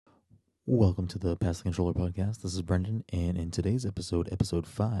Welcome to the Pass the Controller podcast. This is Brendan, and in today's episode, episode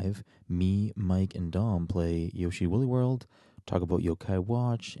 5, me, Mike, and Dom play Yoshi Woolly World, talk about Yokai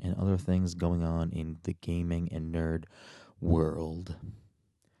Watch, and other things going on in the gaming and nerd world.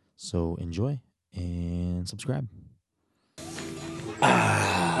 So enjoy and subscribe.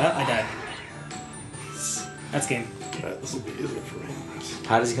 I died. That's game. Alright, this will be easier for me.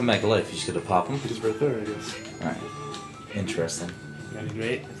 How does he come back to life? You just gotta pop him? He's right there, I guess. Alright. Interesting. That'd be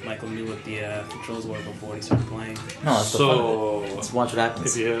great if Michael knew what the controls were before he started playing. No, that's the fun of So, it. Let's watch what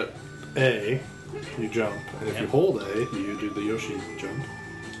happens. if you hit A, you jump. And if Yep. you hold A, you do the Yoshi jump.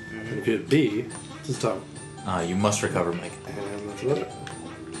 And if you hit B, it's his tongue. You must recover, Mike. And that's about it.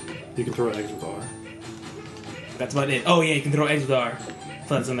 You can throw eggs with R. That's about it. Oh yeah, you can throw eggs with R.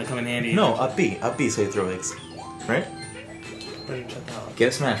 That's gonna come in handy. No, up B so you throw eggs. Right? Brendan, shut the hell up. Get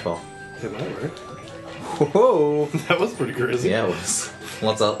a smash ball. It might work. Whoa! That was pretty crazy. Yeah, it was.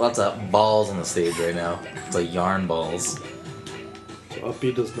 Lots of balls on the stage right now. It's like yarn balls. So up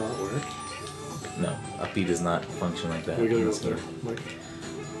B does not work. No, up B does not function like that. We gotta in go this there. game.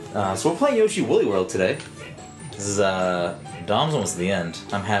 Mike. So we're playing Yoshi Woolly World today. This is Dom's almost at the end.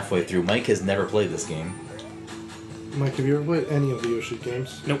 I'm halfway through. Mike has never played this game. Mike, have you ever played any of the Yoshi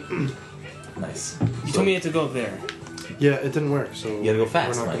games? Nope. Nice. You told me you had to go up there. Yeah, it didn't work, so You gotta go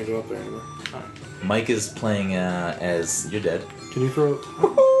fast, we're not Mike. gonna go up there anymore. Mike is playing as you're dead. Can you throw...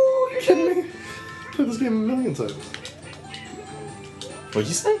 Oh, are you kidding me? I played this game a million times. What'd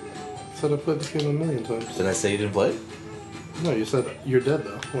you say? I said I played this game a million times. Did I say you didn't play? No, you said you're dead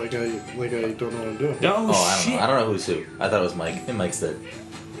though. Like I don't know what I'm doing. Oh, I don't shit. know. I don't know who's who. I thought it was Mike. I think Mike's dead.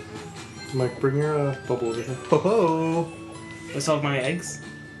 Mike, bring your bubble over here. Ho ho! Let's talk my eggs.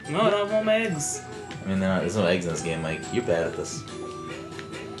 No, I don't want my eggs. I mean, there's no eggs in this game, Mike. You're bad at this.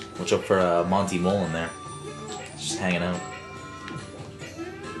 Watch out for Monty Mole in there. Just hanging out.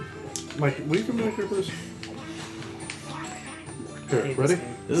 Mike, will you come back here, please? Here, Hate ready? this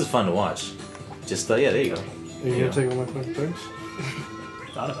game. This is fun to watch. Just, yeah, there you go. Are you Yeah. gonna take all my fucking things?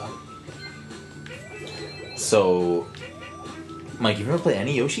 Thought about it. So, Mike, you've never played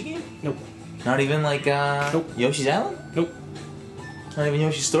any Yoshi game? Nope. Not even like Nope. Yoshi's Island? Nope. Not even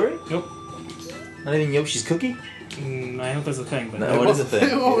Yoshi's Story? Nope. Not even Yoshi's Cookie? I hope that's a thing, but No, what is a thing?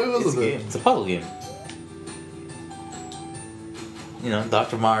 Oh, it was It's a thing. game. It's a puzzle game. You know,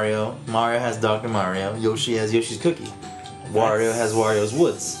 Dr. Mario. Mario has Dr. Mario. Yoshi has Yoshi's Cookie. Wario has Wario's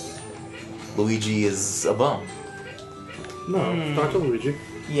Woods. Luigi is a bum. No, Dr. Luigi.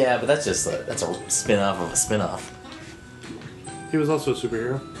 Yeah, but that's just that's a spin-off of a spin-off. He was also a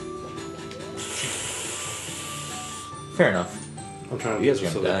superhero. Fair enough. I'm trying to You guys do are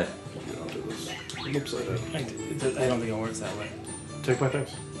this gonna die. that you don't do this. I'm upside down. I don't think it works that way. Take my things.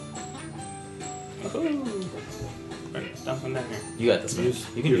 Brendan, don't come down here. You got this, man.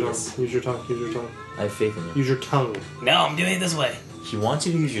 You can do this. Use your tongue. Use your tongue. I have faith in you. Use your tongue. No, I'm doing it this way. He wants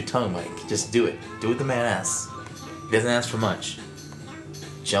you to use your tongue, Mike. Just do it. Do what the man asks. He doesn't ask for much.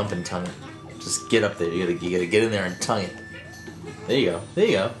 Jump and tongue it. Just get up there. You gotta get in there and tongue it. There you go. There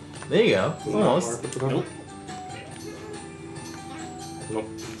you go. There you go. Does it not Almost. work with the tongue? Nope. Nope.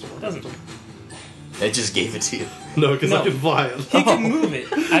 It doesn't. It just gave it to you. No, because No. I can fly it. He can move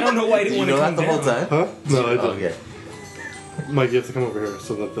it. I don't know why he Did didn't you want know to come that the whole down. time? Huh? No, I Oh, didn't. okay. Mike, you have to come over here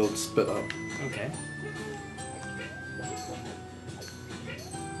so that they'll spit up. Okay.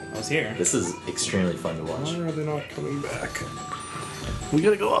 I was here. This is extremely fun to watch. Why are they not coming back? We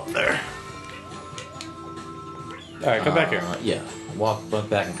gotta go up there. Alright, come back here. Yeah. Walk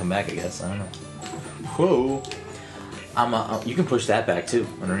back and come back, I guess. I don't know. Whoa. You can push that back too,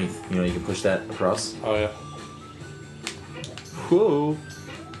 underneath. You know, you can push that across. Oh, yeah. Whoa.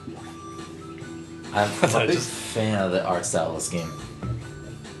 I'm I a big just- fan of the art style of this game.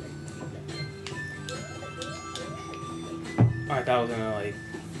 I thought I was gonna like.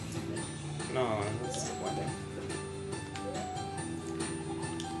 No, that's one thing.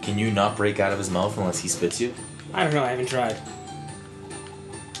 Can you not break out of his mouth unless he spits you? I don't know. I haven't tried.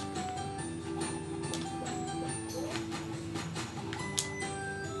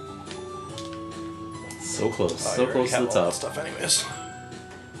 So close. So close to the top. Stuff, anyways.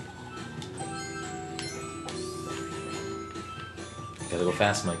 Gotta go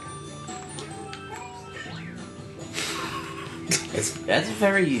fast, Mike. That's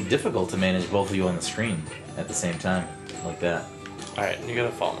very difficult to manage both of you on the screen at the same time, like that. Alright, you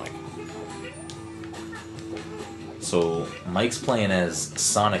gotta fall, Mike. So Mike's playing as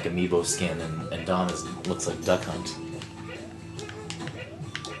Sonic Amiibo skin, and Dom looks like Duck Hunt.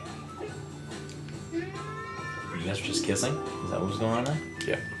 You guys were just kissing? Is that what was going on there?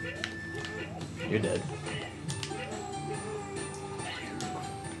 Yeah. You're dead.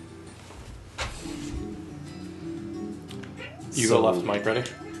 You go left, Mike. Ready?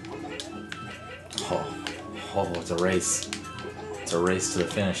 Oh, it's a race. It's a race to the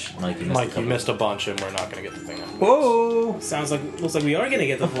finish. Mike, You missed a bunch, and we're not going to get the thing out. Whoa! Looks like we are gonna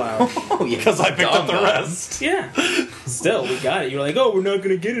get the flower. Oh, yeah. Because I picked up the rest. Yeah. Still, we got it. You're like, oh, we're not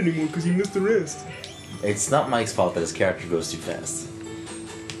gonna get it anymore because you missed the rest. It's not Mike's fault that his character goes too fast.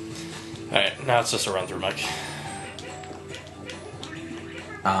 Alright, now it's just a run through, Mike.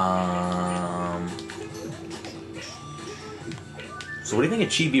 So what do you think of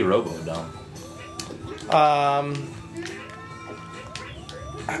Chibi Robo, Dom?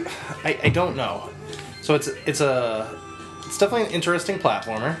 I don't know. So it's definitely an interesting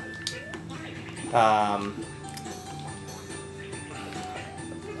platformer.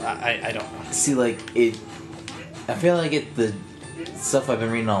 I don't know. See, like, I feel like the stuff I've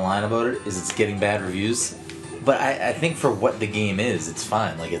been reading online about it is it's getting bad reviews. But I think for what the game is, it's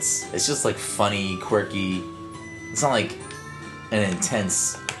fine. Like, it's just, like, funny, quirky. It's not like an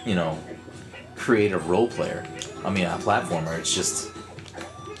intense, creative role player. I mean, a platformer. It's just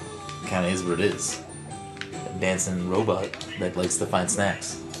kind of is what it is. A dancing robot that likes to find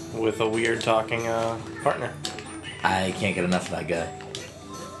snacks. With a weird talking partner. I can't get enough of that guy.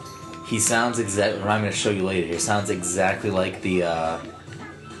 He sounds exactly. I'm going to show you later. He sounds exactly like the.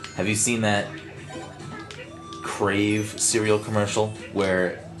 Have you seen that Crave cereal commercial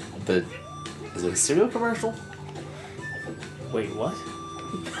where is it a cereal commercial? Wait, what?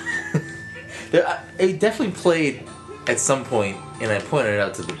 It definitely played at some point, and I pointed it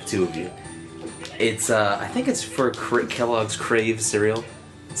out to the two of you. It's I think it's for Kellogg's Crave cereal.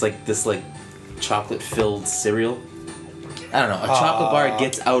 It's like this chocolate-filled cereal. I don't know. A chocolate bar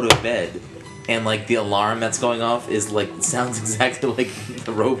gets out of bed, and like the alarm that's going off is like sounds exactly like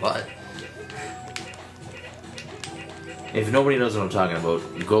the robot. If nobody knows what I'm talking about,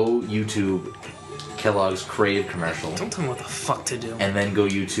 go YouTube Kellogg's Crave commercial. Don't tell me what the fuck to do. And then go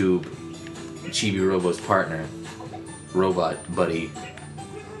YouTube Chibi Robo's partner, Robot Buddy,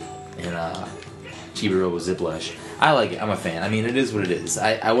 and Chibi Robo Ziplash. I like it. I'm a fan. I mean, it is what it is.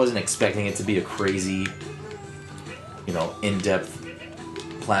 I wasn't expecting it to be a crazy, in-depth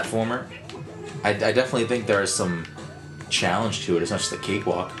platformer. I definitely think there is some challenge to it. It's not just a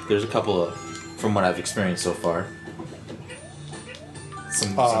cakewalk. There's a couple of, from what I've experienced so far,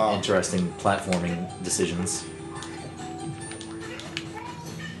 some interesting platforming decisions.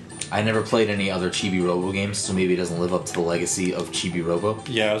 I never played any other Chibi Robo games, so maybe it doesn't live up to the legacy of Chibi Robo.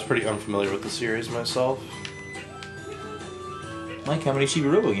 Yeah, I was pretty unfamiliar with the series myself. Mike, how many Chibi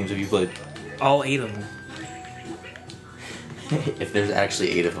Robo games have you played? All 8 of them. If there's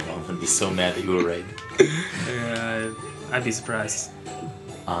actually 8 of them, I'm going to be so mad that you were right. I'd be surprised.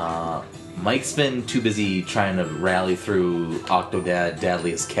 Mike's been too busy trying to rally through Octodad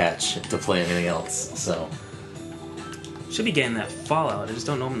Dadliest Catch to play anything else, so... Should be getting that Fallout, I just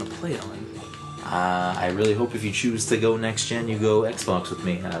don't know when to play it on. I really hope if you choose to go next gen, you go Xbox with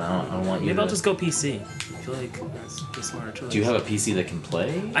me. I don't want you Maybe to... I'll just go PC. I feel like that's a smarter choice. Do you have a PC that can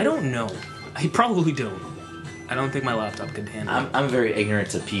play? I don't know. I probably don't. I don't think my laptop could handle it. I'm very ignorant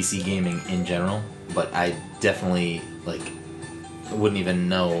to PC gaming in general, but I definitely, wouldn't even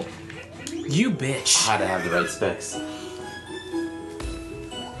know... You bitch. How to have the right specs.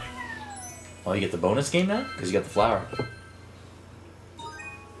 Oh, you get the bonus game now? Because you got the flower.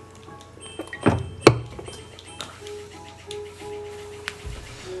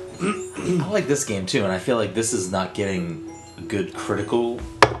 I like this game too, and I feel like this is not getting good critical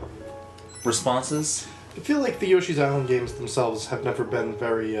responses. I feel like the Yoshi's Island games themselves have never been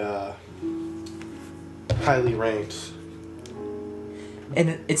very highly ranked.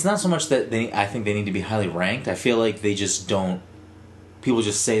 And it's not so much that I think they need to be highly ranked. I feel like they just don't... People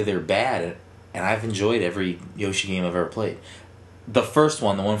just say they're bad, and I've enjoyed every Yoshi game I've ever played. The first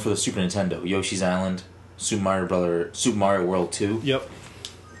one, the one for the Super Nintendo, Yoshi's Island, Super Mario World 2... Yep.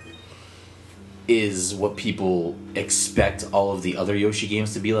 is what people expect all of the other Yoshi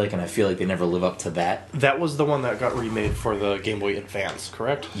games to be like, and I feel like they never live up to that. That was the one that got remade for the Game Boy Advance,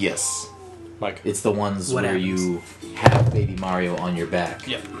 correct? Yes. Mike? It's the ones What where happens? you have Baby Mario on your back.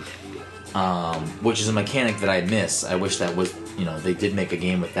 Yep. Which is a mechanic that I miss. I wish that was, they did make a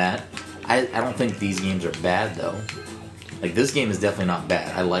game with that. I don't think these games are bad, though. Like, this game is definitely not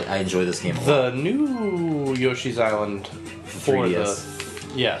bad. I enjoy this game a lot. The new Yoshi's Island for 3DS.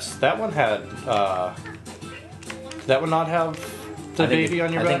 Yes, that one had... that would not have the baby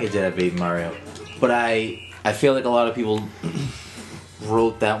on your back? I think it did have Baby Mario. But I feel like a lot of people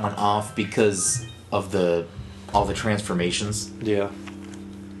wrote that one off because of all the transformations. Yeah.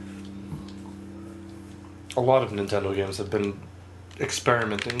 A lot of Nintendo games have been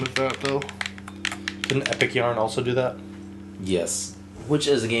experimenting with that, though. Didn't Epic Yarn also do that? Yes, which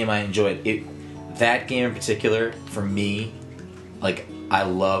is a game I enjoyed. That game in particular, for me, like, I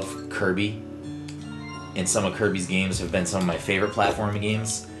love Kirby, and some of Kirby's games have been some of my favorite platforming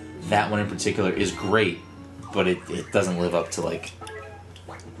games. That one in particular is great, but it doesn't live up to, like,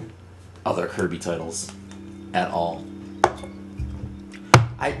 other Kirby titles at all.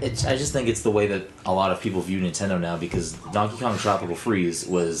 I just think it's the way that a lot of people view Nintendo now, because Donkey Kong Tropical Freeze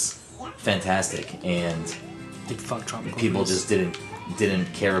was fantastic, and Big fuck Tropical people Freeze. just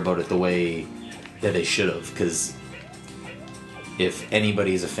didn't care about it the way that they should have. Because if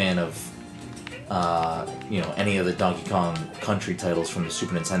anybody is a fan of any of the Donkey Kong Country titles from the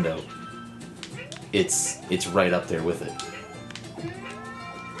Super Nintendo, it's right up there with it.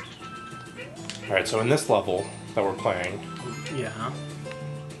 Alright, so in this level that we're playing, Yeah.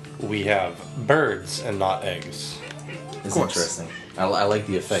 we have birds and not eggs. It's course. interesting. I like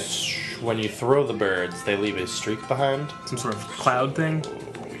the effect. When you throw the birds, they leave a streak behind. Some sort of cloud thing.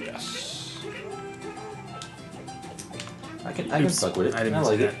 Oh, yes. I can Oops, fuck with it. I didn't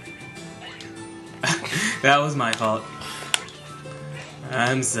like see it. that. That was my fault.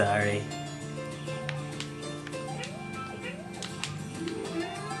 I'm sorry.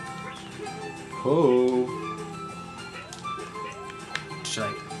 Oh. Should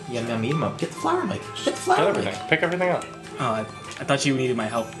I? You gotta meet him up. Get the flower, Mike. Get the Get flower, everything. Mike. Pick everything up. Oh, I thought you needed my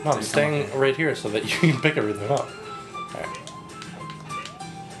help. No, to I'm come staying up here. right here so that you can pick everything up. Alright.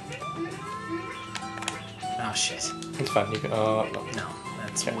 Oh shit. It's fine. You can. No. No,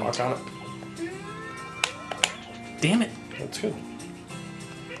 that's Can't weird. walk on it. Damn it. That's good.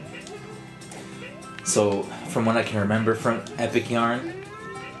 So, from what I can remember from Epic Yarn,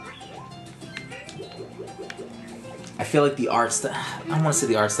 I feel like the art style, I don't want to say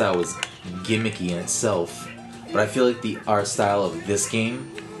the art style was gimmicky in itself, but I feel like the art style of this game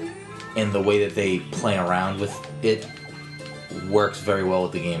and the way that they play around with it works very well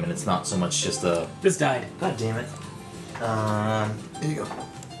with the game, and it's not so much just a... This died. God damn it. Here you go.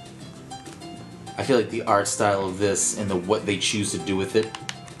 I feel like the art style of this and what they choose to do with it,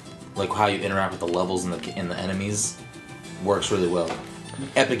 like how you interact with the levels and the enemies, works really well.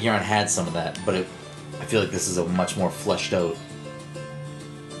 Epic Yarn had some of that, but I feel like this is a much more fleshed out,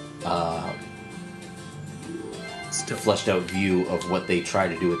 view of what they try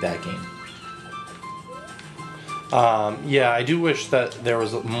to do with that game. Yeah, I do wish that there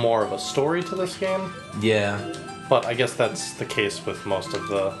was more of a story to this game, Yeah, but I guess that's the case with most of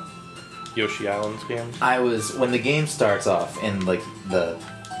the Yoshi Islands games. when the game starts off and like the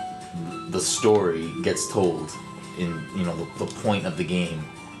story gets told in the point of the game,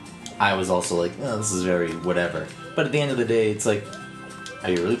 I was also like, oh, this is very whatever. But at the end of the day, it's like,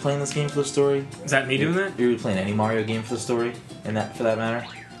 are you really playing this game for the story? Is that me doing that? You're really playing any Mario game for the story, and that for that matter?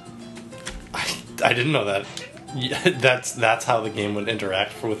 I didn't know that. Yeah, that's how the game would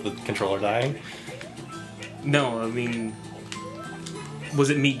interact with the controller dying. No, I mean, was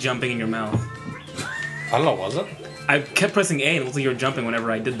it meat jumping in your mouth? I don't know, was it? I kept pressing A and it looked like you were jumping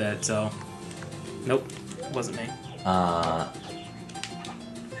whenever I did that, so... Nope, it wasn't me.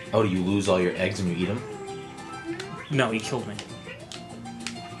 Oh, do you lose all your eggs when you eat them? No, you killed me.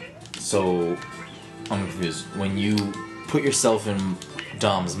 So, I'm confused. When you put yourself in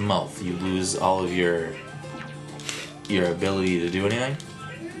Dom's mouth, you lose all of your ability to do anything?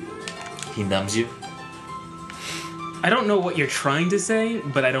 He numbs you? I don't know what you're trying to say,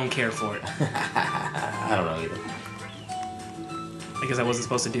 but I don't care for it. I don't know either. I guess I wasn't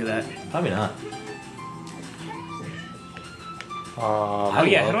supposed to do that. Probably not. Oh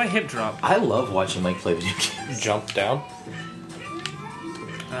yeah, how do I hip drop? I love watching Mike play video games. Jump down.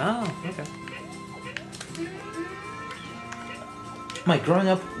 Oh, okay. Mike, growing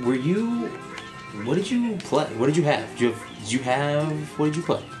up, what did you play? What did you have? What did you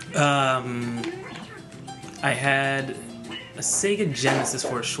play? I had a Sega Genesis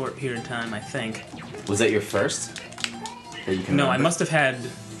for a short period of time, I think. Was that your first? That you can No, I remember? must have had...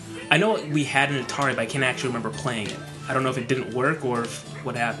 I know we had an Atari, but I can't actually remember playing it. I don't know if it didn't work or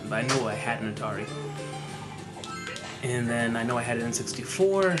what happened, but I know I had an Atari. And then I know I had an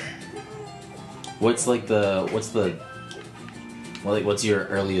N64. What's your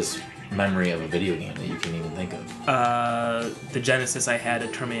earliest memory of a video game that you can even think of? The Genesis, I had a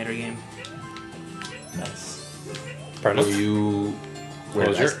Terminator game. Nice. Pardon? Were you?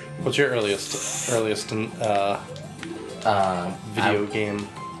 What's your earliest video game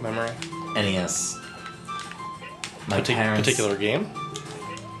memory? NES. My parents. Particular game?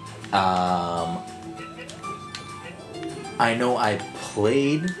 I know I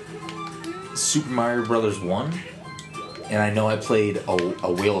played Super Mario Brothers 1, and I know I played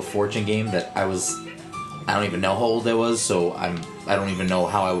a Wheel of Fortune game that I was I don't even know how old I was, so I don't even know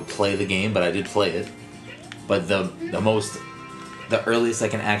how I would play the game, but I did play it. But the earliest I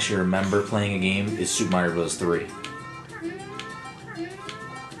can actually remember playing a game is Super Mario Bros. 3.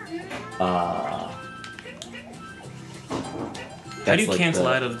 How do you like cancel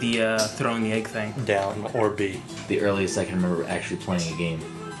out of the throwing the egg thing? Down or B. the earliest I can remember actually playing a game.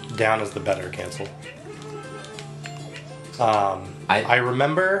 Down is the better cancel. I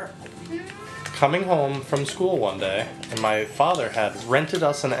remember coming home from school one day, and my father had rented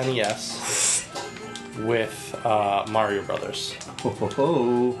us an NES with Mario Brothers. Ho ho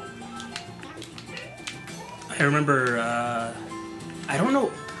ho! I remember, I don't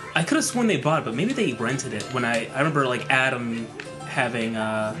know, I could have sworn they bought it, but maybe they rented it when I remember like Adam having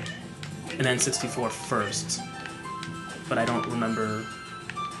an N64 first, but I don't remember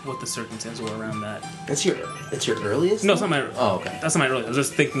what the circumstances were around that. That's your earliest? No, it's not my. Oh, okay. That's not my earliest. I was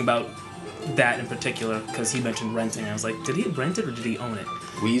just thinking about that in particular because he mentioned renting. I was like, did he rent it or did he own it?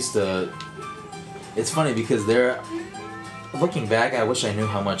 We used to. It's funny because looking back, I wish I knew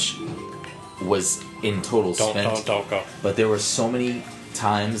how much was in total spent. Don't go. But there were so many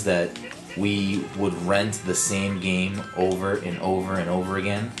times that we would rent the same game over and over and over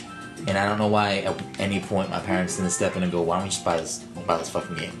again, and I don't know why at any point my parents didn't step in and go, "Why don't we just buy this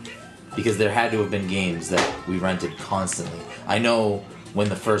fucking game?" Because there had to have been games that we rented constantly. I know when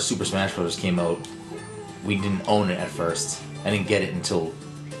the first Super Smash Bros. Came out, we didn't own it at first. I didn't get it until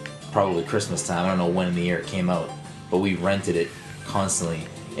probably Christmas time. I don't know when in the year it came out, but we rented it constantly.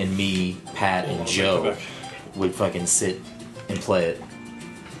 And me, Pat, and Joe would fucking sit and play it.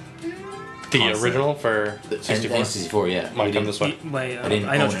 The Constant. original for 64? N64, yeah. Might come this way. I didn't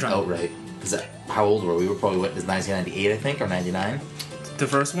I know own what it you're trying. outright. How old were we? We were probably, what, is 1998, I think, or 99? The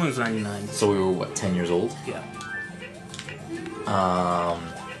first one was 99. So we were, what, 10 years old? Yeah.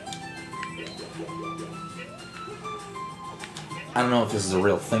 I don't know if this is a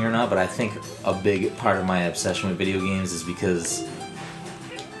real thing or not, but I think a big part of my obsession with video games is because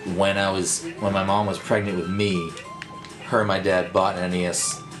when my mom was pregnant with me, her and my dad bought an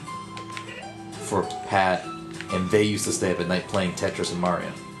NES for Pat, and they used to stay up at night playing Tetris and Mario.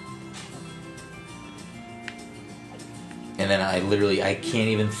 And then I can't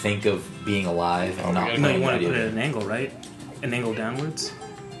even think of being alive and not No, No, playing you want to video put it at games. an angle, right? An angle downwards?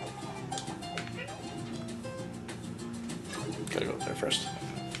 Gotta go up there first.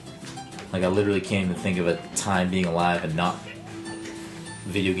 Like, I literally can't even think of a time being alive and not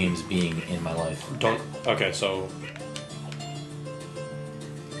video games being in my life. Okay, so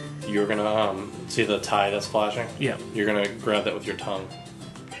you're gonna see the tie that's flashing? Yeah. You're gonna grab that with your tongue.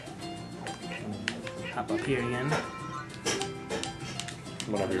 Hop up here again.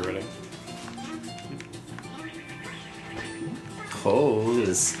 Whenever you're ready. Oh,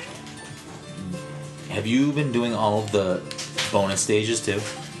 have you been doing all of the bonus stages too?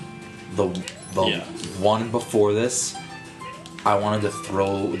 The Yeah. one before this, I wanted to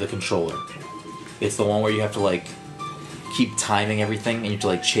throw the controller. It's the one where you have to like keep timing everything and you have to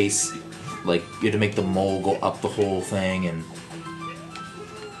like chase, like you have to make the mole go up the whole thing and.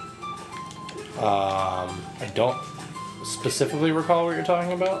 I don't specifically recall what you're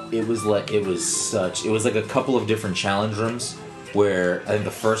talking about. It was like a couple of different challenge rooms where I think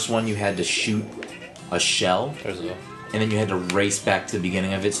the first one you had to shoot a shell. There's a. And then you had to race back to the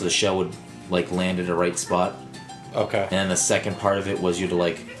beginning of it so the shell would like land at the right spot. Okay. And then the second part of it was you had to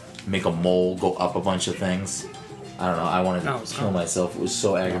like make a mole go up a bunch of things. I don't know. I wanted to kill myself. It was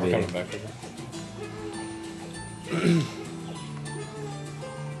so We're aggravating. coming back with it.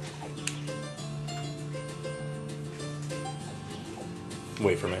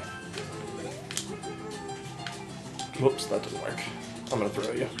 Wait for me. Whoops, that didn't work. I'm gonna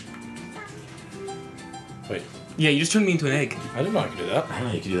throw you. Wait, Yeah, you just turned me into an egg. I didn't know I could do that. I don't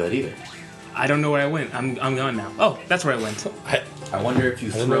know you could do that either. I don't know where I went. I'm gone now. Oh, that's where I went. I wonder if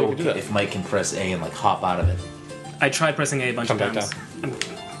you didn't know you throw could do that. if Mike can press A and like hop out of it. I tried pressing A bunch Come of back times.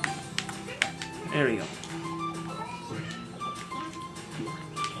 There we go.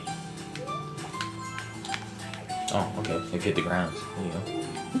 Oh, okay. It hit the ground. There you go.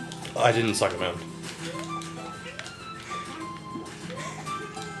 I didn't suck him in.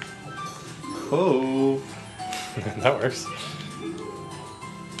 Oh. That works.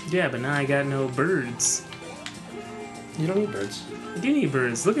 Yeah, but now I got no birds. You don't need birds. I do need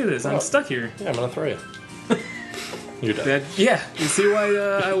birds. Look at this. I'm Oh. stuck here. Yeah, I'm gonna throw you. You're dead. Yeah. You see why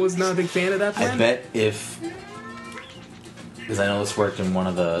I was not a big fan of that plan? I bet because I know this worked in one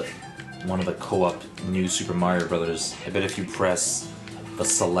of the co-op new Super Mario Brothers. I bet if you press the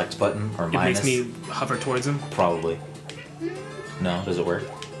select button or It minus, makes me hover towards him. probably. No, does it work?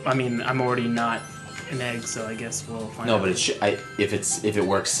 I mean, I'm already not an egg, so I guess we'll find No, out. but it should. If it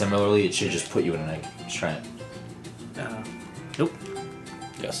works similarly, it should just put you in an egg. Just try it. Nope.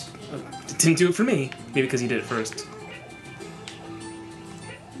 Yes. It didn't do it for me. Maybe because you did it first.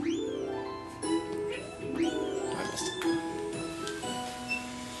 I missed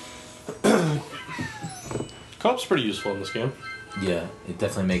it. Co-op's pretty useful in this game. Yeah, it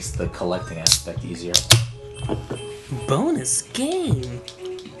definitely makes the collecting aspect easier. Bonus game.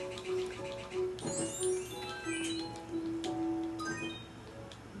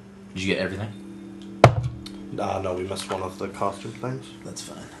 Did you get everything? No, we missed one of the costume things. That's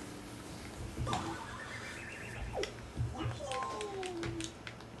fine.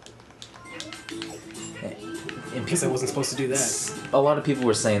 And Guess I wasn't supposed to do that. a lot of people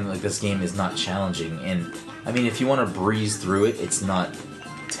were saying like this game is not challenging, and I mean, if you want to breeze through it, it's not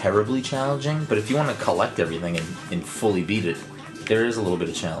terribly challenging. But if you want to collect everything and fully beat it, there is a little bit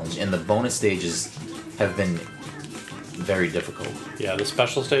of challenge, and the bonus stages have been very difficult. Yeah, the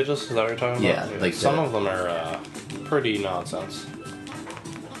special stages, is that what you're talking Yeah, about? like some the- of them are pretty nonsense.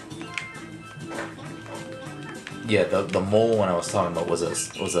 Yeah, the mole one I was talking about was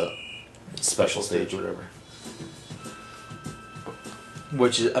a special stage or whatever.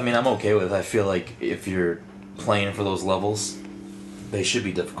 Which I mean, I'm okay with. I feel like if you're playing for those levels, they should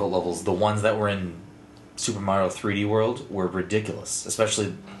be difficult levels. The ones that were in Super Mario 3D World were ridiculous,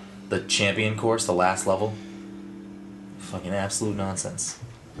 especially the champion course, the last level. Fucking absolute nonsense.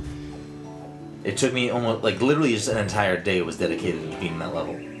 It took me almost like literally just an entire day was dedicated to beating that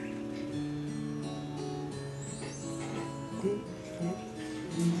level.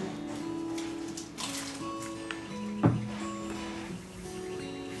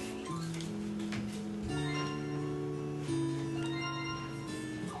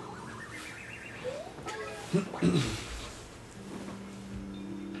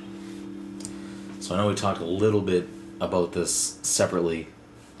 So I know we talked a little bit about this separately,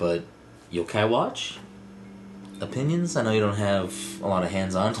 but Yokai Watch? Opinions? I know you don't have a lot of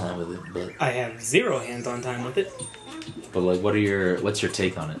hands-on time with it, but I have 0 hands-on time with it. like what's your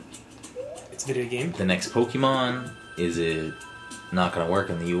take on it? It's a video game. The next Pokemon? Is it not gonna work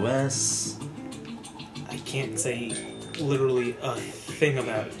in the US? I can't say literally a thing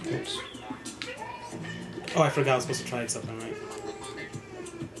about it. Oops. Oh, I forgot I was supposed to try something, right?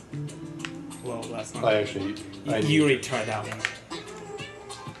 Well, that's not. You already tried that one.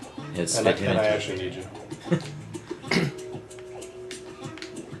 It's And I speculative. actually need you.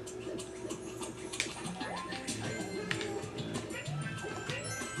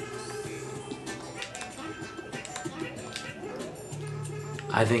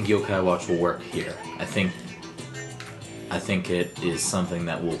 I think Yokai Watch will work here. I think it is something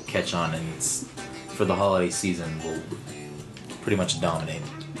that will catch on, and it's for the holiday season will pretty much dominate.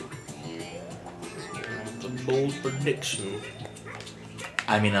 It's a bold prediction.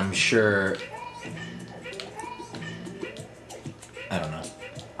 I mean, I'm sure. I don't know.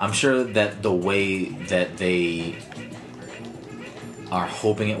 I'm sure that the way that they are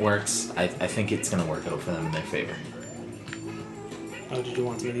hoping it works, I think it's going to work out for them in their favor. Oh, did you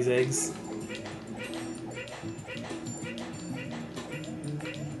want some of these eggs?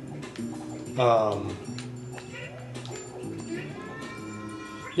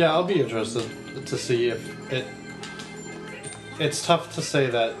 Yeah, I'll be interested to see if it. It's tough to say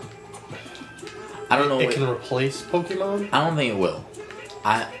that I don't know. it can replace Pokemon. I don't think it will.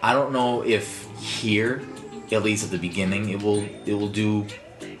 I don't know if here, at least at the beginning, it will do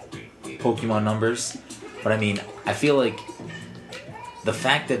Pokemon numbers. But I mean, I feel like the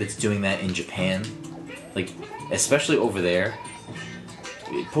fact that it's doing that in Japan, like especially over there,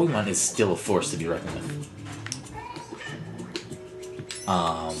 Pokemon is still a force to be reckoned with.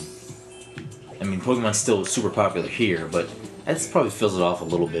 I mean, Pokemon's still super popular here, but that probably fills it off a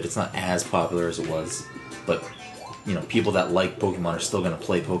little bit. It's not as popular as it was, but you know, people that like Pokemon are still going to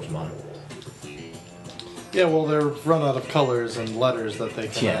play Pokemon. Yeah, well, they're run out of colors and letters that they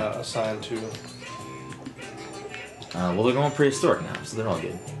can Yeah. assign to. Well, they're going prehistoric now, so they're all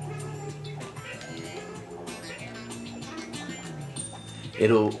good.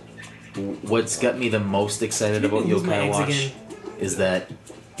 What's got me the most excited about Lose my Yokai eggs Watch again. is that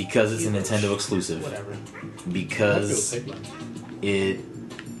because it's a Nintendo exclusive, Whatever. because it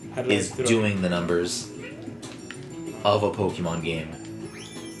How did I is do it? doing the numbers of a Pokemon game,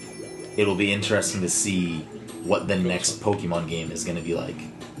 it'll be interesting to see what the next Pokemon game is going to be like.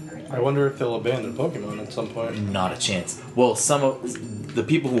 I wonder if they'll abandon Pokemon at some point. Not a chance. Well, some of the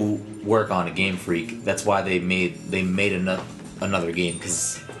people who work on a Game Freak, that's why they made another game.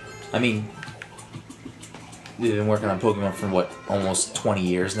 Because, I mean, they've been working on Pokemon for what, almost 20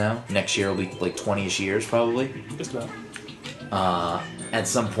 years now. Next year will be like 20ish years probably. Just about. At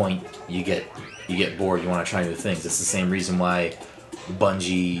some point you get bored. You want to try new things. It's the same reason why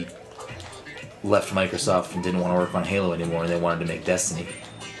Bungie left Microsoft and didn't want to work on Halo anymore, and they wanted to make Destiny.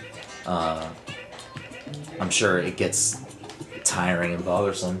 I'm sure it gets tiring and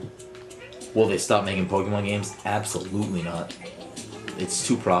bothersome. Will they stop making Pokemon games? Absolutely not. It's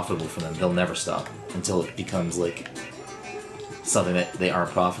too profitable for them. They'll never stop until it becomes like something that they aren't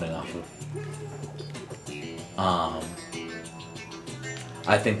profiting off of.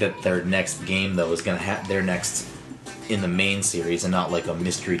 I think that their next game though is gonna have their next in the main series and not like a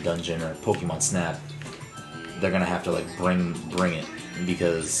mystery dungeon or Pokemon Snap. They're gonna have to like bring it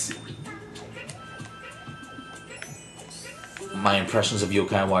because my impressions of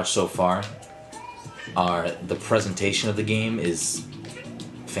Yokai Watch so far are the presentation of the game is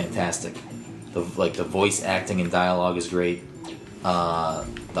fantastic. The voice acting and dialogue is great.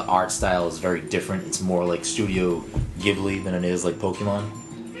 The art style is very different. It's more like Studio Ghibli than it is like Pokemon.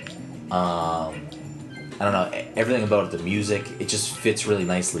 I don't know, everything about it, the music, it just fits really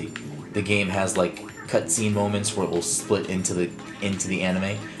nicely. The game has like cutscene moments where it will split into the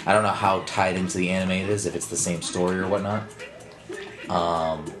anime. I don't know how tied into the anime it is, if it's the same story or whatnot.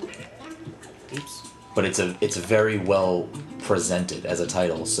 But it's a very well presented as a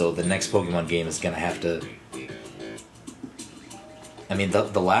title, so the next Pokemon game is gonna have to. I mean,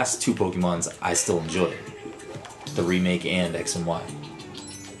 the last two Pokemons I still enjoy, the remake and X and Y.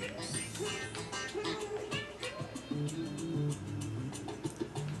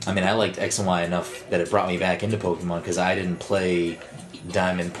 I mean, I liked X and Y enough that it brought me back into Pokemon because I didn't play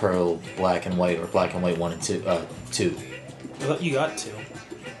Diamond, Pearl, Black and White, or Black and White 1 and 2. I thought you got two.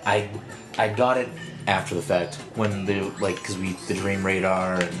 I got it after the fact when because the Dream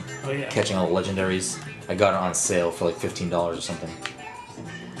Radar and catching all the legendaries. I got it on sale for like $15 or something,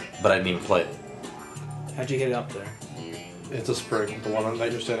 but I didn't even play it. How'd you get it up there? It's a spring, the one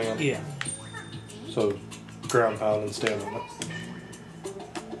that you're standing on. Yeah. So, ground pound and stand on it.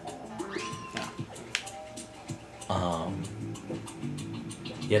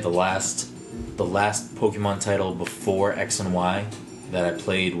 Yeah, the last Pokemon title before X and Y that I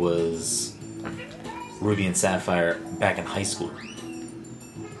played was Ruby and Sapphire back in high school.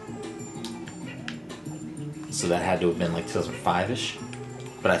 So that had to have been like 2005-ish.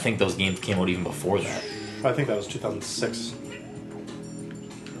 But I think those games came out even before that. I think that was 2006.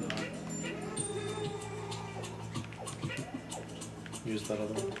 Use that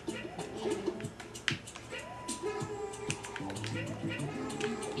other one.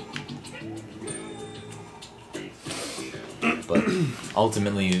 But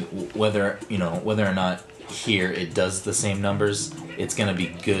ultimately, whether or not here it does the same numbers, it's gonna be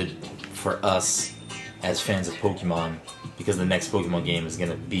good for us as fans of Pokemon because the next Pokemon game is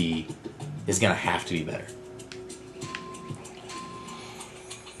gonna have to be better.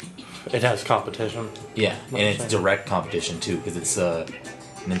 It has competition. Yeah, and it's direct competition too because it's a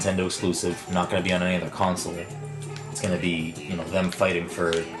Nintendo exclusive, not gonna be on any other console. It's gonna be them fighting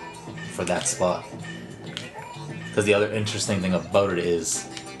for that spot. Because the other interesting thing about it is,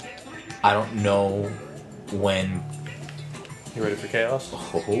 I don't know when. You ready for chaos?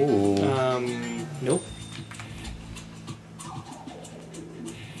 Oh. Nope.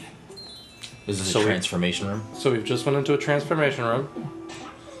 Is this a transformation room? So we've just went into a transformation room,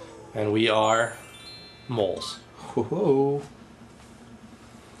 and we are moles. Whoa.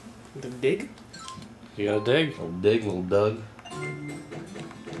 The dig? You gotta dig. Little dig, little Doug.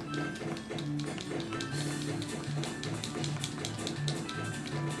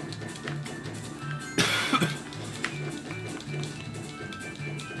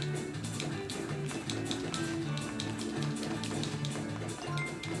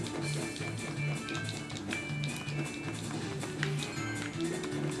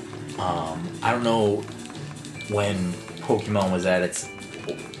 I don't know when Pokemon was at its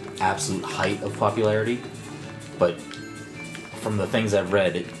absolute height of popularity, but from the things I've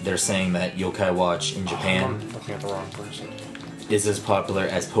read, they're saying that Yokai Watch in Japan I'm looking at the wrong person. is as popular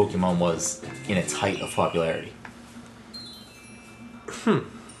as Pokemon was in its height of popularity.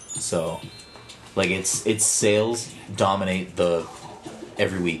 So, like its sales dominate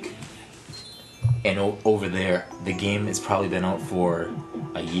every week, and over there, the game has probably been out for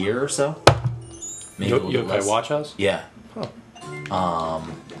a year or so. Maybe a little bit Yokai less. Watch House? Yeah. Huh.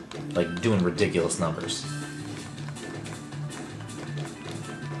 Like doing ridiculous numbers.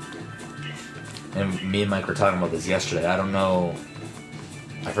 And me and Mike were talking about this yesterday. I don't know.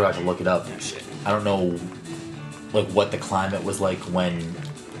 I forgot to look it up. Oh, shit. I don't know, like what the climate was like when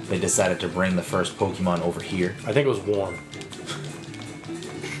they decided to bring the first Pokemon over here. I think it was warm.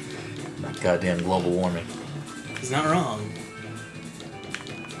 Goddamn global warming. He's not wrong.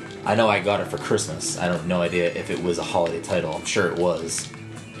 I know I got it for Christmas. I have no idea if it was a holiday title. I'm sure it was.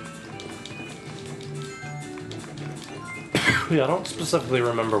 Yeah, I don't specifically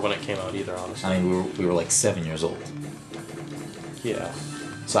remember when it came out either, honestly. I mean, we were like 7 years old. Yeah.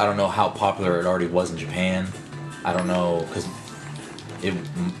 So I don't know how popular it already was in Japan. I don't know, because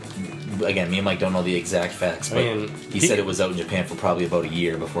again, me and Mike don't know the exact facts, but he said it was out in Japan for probably about a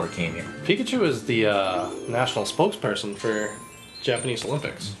year before it came here. Pikachu is the national spokesperson for Japanese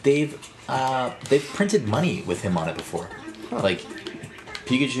Olympics. They've printed money with him on it before. Huh. Like,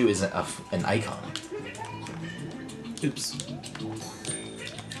 Pikachu is an icon. Oops.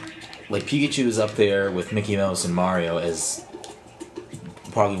 Like, Pikachu is up there with Mickey Mouse and Mario as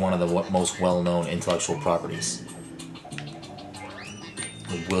probably one of the most well-known intellectual properties.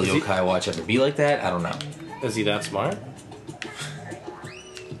 Will Yokai Watch ever be like that? I don't know. Is he that smart?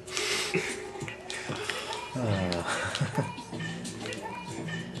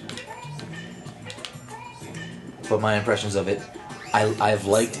 But my impressions of it, I've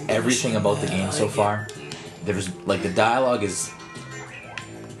liked everything about the game so far. There's like the dialogue is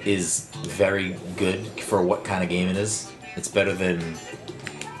very good for what kind of game it is. It's better than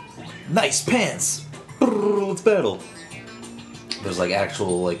nice pants. Brrr, let's battle. There's like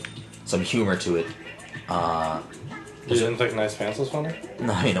actual like some humor to it. You didn't think Nice Pants was funny?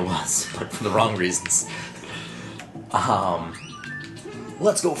 No, I mean it was, but for the wrong reasons.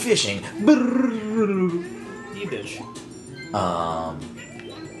 Let's go fishing. Brrr. You bitch.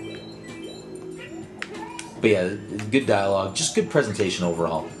 But yeah, good dialogue, just good presentation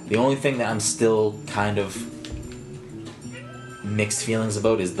overall. The only thing that I'm still kind of mixed feelings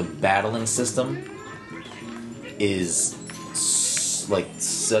about is the battling system is like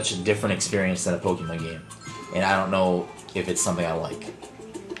such a different experience than a Pokemon game. And I don't know if it's something I like.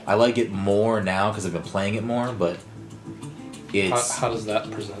 I like it more now because I've been playing it more, but it's... How does that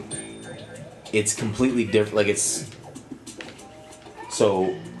present? It's completely different. Like, it's...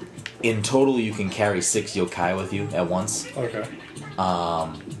 So, in total, you can carry 6 yokai with you at once. Okay.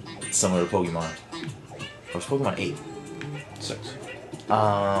 Similar to Pokemon. Or was Pokemon 8? 6.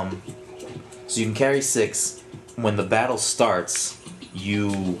 So you can carry 6. When the battle starts,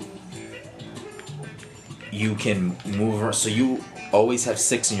 you can move. So you always have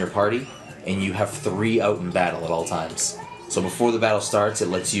 6 in your party, and you have 3 out in battle at all times. So before the battle starts, it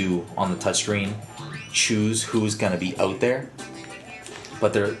lets you on the touchscreen choose who's gonna be out there.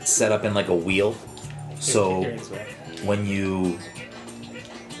 But they're set up in like a wheel. So when you're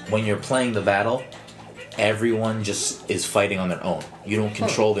playing the battle, everyone just is fighting on their own. You don't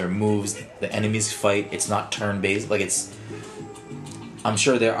control their moves. The enemies fight. It's not turn-based. Like it's... I'm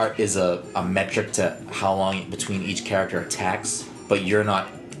sure there is a metric to how long between each character attacks, but you're not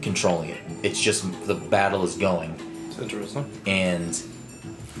controlling it. It's just the battle is going. That's interesting. And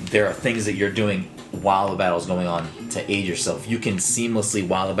there are things that you're doing while the battle is going on to aid yourself. You can seamlessly,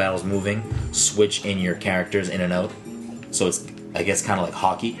 while the battle's moving, switch in your characters in and out. So it's, I guess, kind of like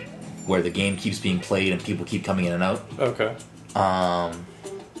hockey, where the game keeps being played and people keep coming in and out. Okay. And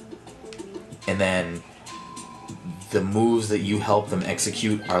then the moves that you help them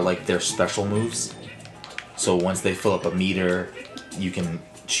execute are like their special moves. So once they fill up a meter, you can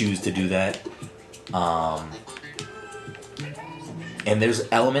choose to do that. And there's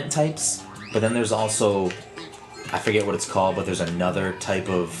element types, but then there's also, I forget what it's called, but there's another type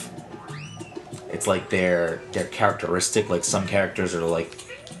of, it's like their characteristic. Like some characters are like,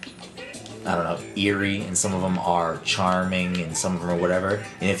 I don't know, eerie, and some of them are charming, and some of them are whatever.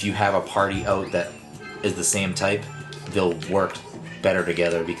 And if you have a party out that is the same type, they'll work better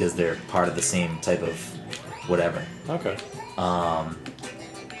together because they're part of the same type of whatever. Okay. I'm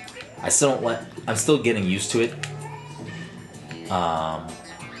still getting used to it.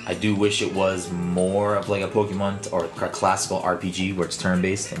 I do wish it was more of like a Pokemon or a classical RPG where it's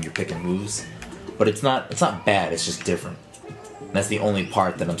turn-based and you're picking moves. But it's not bad, it's just different. And that's the only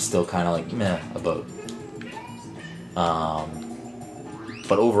part that I'm still kind of like meh about.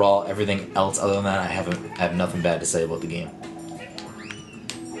 But overall, everything else other than that, I have nothing bad to say about the game.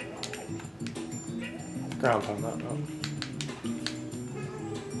 Ground on that note.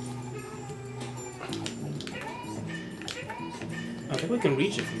 I think we can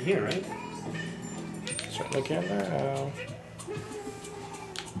reach it from here, right? Certainly can now.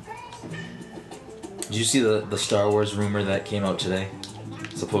 Did you see the Star Wars rumor that came out today?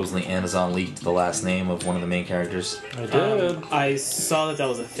 Supposedly Amazon leaked the last name of one of the main characters. I did. I saw that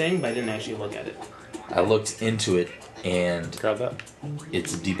was a thing, but I didn't actually look at it. I looked into it, and Grab that.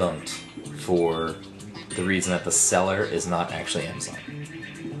 it's debunked for the reason that the seller is not actually Amazon.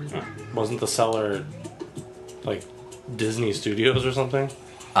 Wasn't the seller like Disney Studios or something?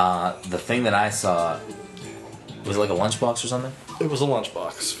 The thing that I saw was it like a lunchbox or something. It was a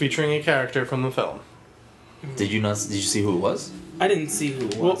lunchbox featuring a character from the film. Did you see who it was? I didn't see who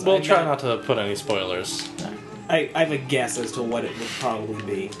it was. We'll try not to put any spoilers. I have a guess as to what it would probably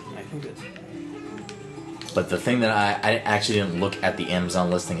be. I think it. But the thing that I actually didn't look at the Amazon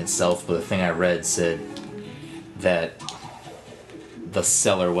listing itself, but the thing I read said that the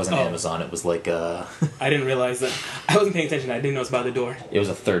seller wasn't Oh. Amazon. It was like I didn't realize that. I wasn't paying attention. I didn't know it was by the door. it was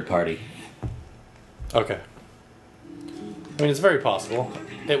a third party. Okay. I mean, it's very possible.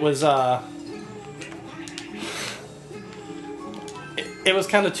 It was it was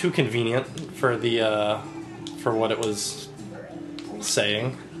kind of too convenient for the for what it was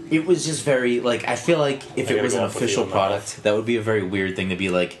saying. It was just very like I feel like if I it gotta was go an up with you official on that product, that would be a very weird thing to be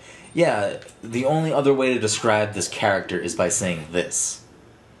like. Yeah, the only other way to describe this character is by saying this.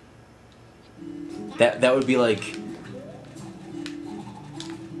 That would be like.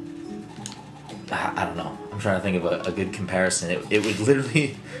 I don't know. I'm trying to think of a good comparison. It would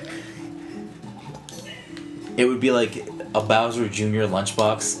literally. It would be like a Bowser Jr.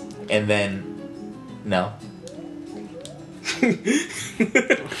 lunchbox, and then. No?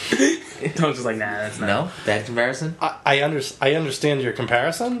 Tom's just like, nah, that's not. No? That comparison? I understand your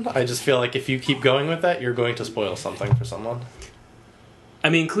comparison. I just feel like if you keep going with that, you're going to spoil something for someone. I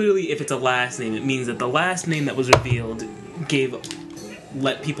mean, clearly, if it's a last name, it means that the last name that was revealed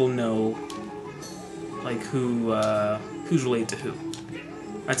let people know, like who's related to who.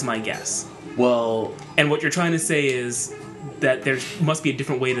 That's my guess. Well, And what you're trying to say is that there must be a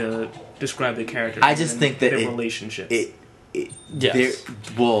different way to describe the character. I just think that their it- relationships. Yes.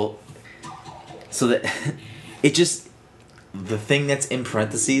 Well, so that it just the thing that's in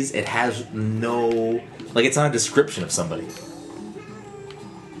parentheses, it has no like it's not a description of somebody.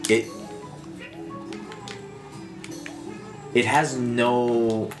 It has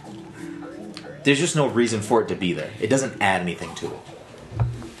no. There's just no reason for it to be there. It doesn't add anything to it.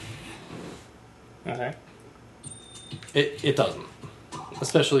 Okay. It doesn't.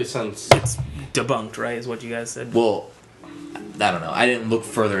 Especially since It's debunked, right? Is what you guys said. Well, I don't know. I didn't look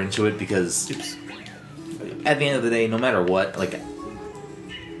further into it because Oops. at the end of the day, no matter what, like,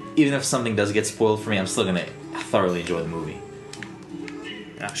 even if something does get spoiled for me, I'm still gonna thoroughly enjoy the movie.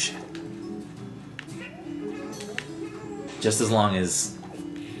 Oh shit. Just as long as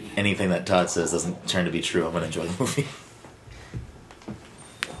anything that Todd says doesn't turn to be true, I'm gonna enjoy the movie.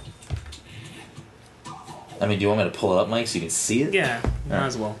 I mean, do you want me to pull it up, Mike, so you can see it? Yeah, might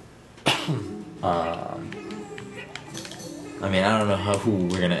as well. I mean, I don't know who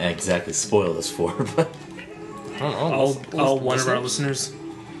we're gonna exactly spoil this for, but I don't know. All one of our listeners.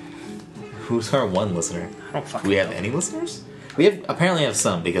 who's our one listener? I don't fucking Do we have know. any listeners? We apparently have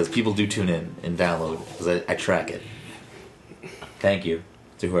some because people do tune in and download because I track it. Thank you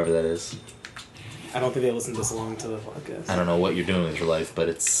to whoever that is. I don't think they listen this long to the podcast. I don't know what you're doing with your life, but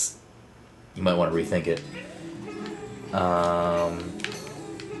you might want to rethink it.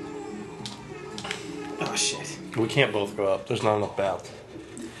 Oh shit. We can't both go up. There's not enough baths.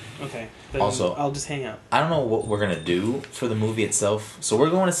 Okay. Then Also- I'll just hang out. I don't know what we're gonna do for the movie itself. So we're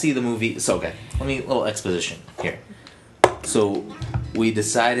going to see the movie. So okay, let me little exposition here. So we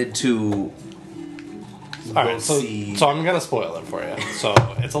decided to. All go right, so see. I'm gonna spoil it for you. So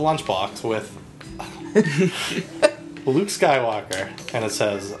it's a lunchbox with Luke Skywalker, and it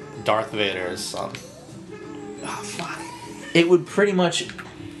says Darth Vader's son. Oh fuck. It would pretty much.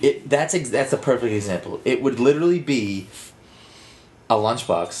 That's a perfect example. It would literally be a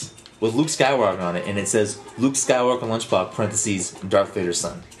lunchbox with Luke Skywalker on it, and it says Luke Skywalker lunchbox parentheses Darth Vader's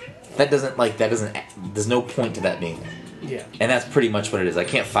son. There's no point to that being there. Yeah. And that's pretty much what it is. I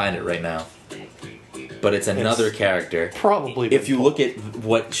can't find it right now. But it's another character. Probably. If you look at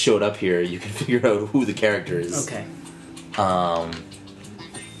what showed up here, you can figure out who the character is. Okay.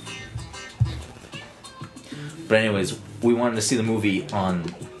 But anyways, we wanted to see the movie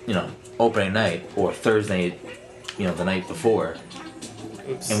on, opening night or Thursday, the night before.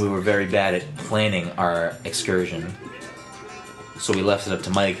 Oops. And we were very bad at planning our excursion. So we left it up to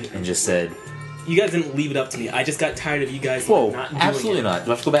Mike and just said, You guys didn't leave it up to me. I just got tired of you guys whoa, not doing absolutely it. not.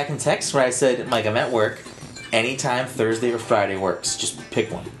 Do I have to go back and text where I said, Mike, I'm at work. Anytime Thursday or Friday works. Just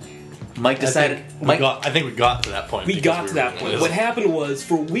pick one. Mike decided. I think we got to that point. We because got to were that point. really- What happened was,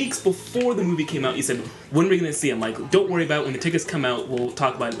 for weeks before the movie came out, you said, when are we going to see it? I'm like, don't worry about it. When the tickets come out, we'll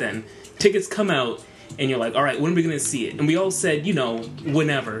talk about it then. Tickets come out, and you're like, all right, when are we going to see it? And we all said,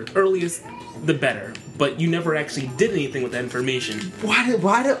 whenever. Earliest the better. But you never actually did anything with that information. Why do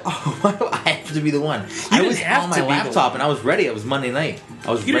I have to be the one? I didn't was have on to my be the laptop one. and I was ready. It was Monday night.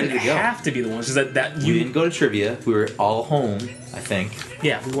 I was You ready didn't to go. have to be the one. It's just that We you didn't go to trivia. We were all home, I think.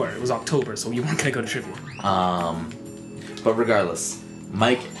 Yeah, we were. It was October, so you weren't gonna go to trivia. But regardless,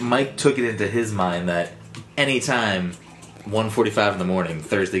 Mike took it into his mind that anytime 1:45 in the morning,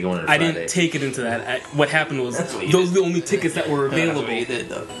 Thursday going into I Friday. didn't take it into that. What happened was That's what you those did. were the only tickets that were available. That's what you did,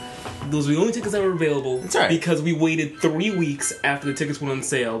 though. Those were the only tickets that were available That's all right. because we waited 3 weeks after the tickets went on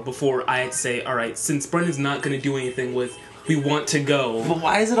sale before I had to say, all right, since Brendan's not going to do anything with we want to go, But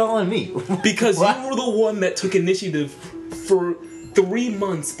why is it all on me? because What? you were the one that took initiative for 3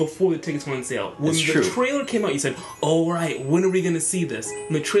 months before the tickets went on sale. When That's the true. trailer came out, you said, oh, all right, when are we going to see this?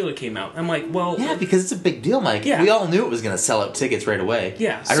 When the trailer came out, I'm like, well, Yeah, because it's a big deal, Mike. Yeah. We all knew it was going to sell out tickets right away.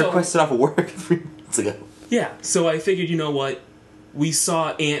 Yeah, I so- requested off of work 3 months ago. yeah. So I figured, you know what? We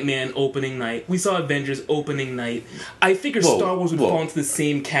saw Ant-Man opening night. We saw Avengers opening night. I figured Whoa, Star Wars would whoa. fall into the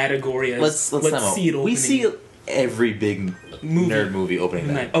same category as Let's time out. see it opening We see every big nerd movie opening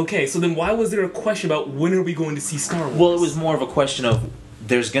night. night. Okay, so then why was there a question about when are we going to see Star Wars? Well, it was more of a question of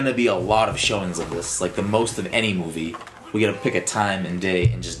there's going to be a lot of showings of this, like the most of any movie. We got to pick a time and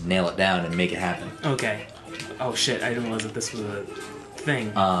day and just nail it down and make it happen. Okay. Oh shit! I didn't realize that this was a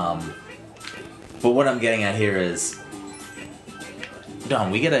thing. But what I'm getting at here is,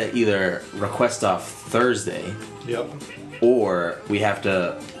 Dom, we gotta either request off Thursday, Yep. or we have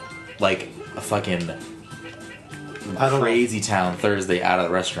to, like, a fucking I don't know. crazy town Thursday out of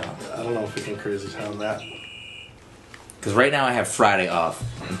the restaurant. I don't know if we can crazy town that. Because right now I have Friday off,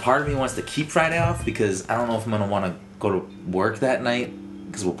 and part of me wants to keep Friday off because I don't know if I'm gonna want to go to work that night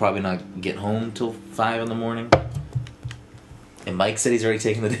because we'll probably not get home till 5 in the morning. And Mike said he's already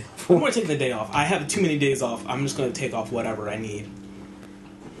taking the day off. I'm gonna take the day off. I have too many days off. I'm just gonna take off whatever I need.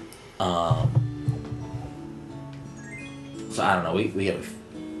 So I don't know. We gotta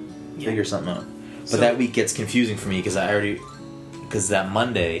Yeah. figure something out. But So- that week gets confusing for me because because that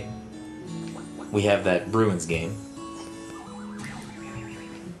Monday we have that Bruins game.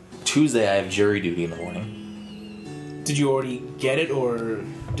 Tuesday I have jury duty in the morning. Did you already get it, or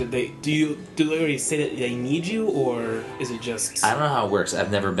did they? Do they already say that they need you, or is it just? I don't know how it works.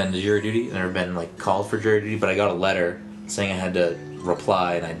 I've never been to jury duty. I've never been like called for jury duty, but I got a letter saying I had to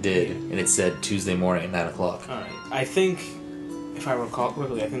reply, and I did, and it said Tuesday morning at 9 o'clock. All right. I think, if I recall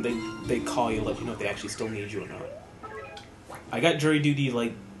correctly, I think they call you to let you know if they actually still need you or not. I got jury duty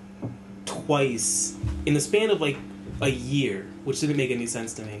like twice in the span of like a year, which didn't make any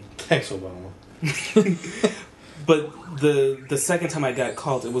sense to me. Thanks, Obama. But the second time I got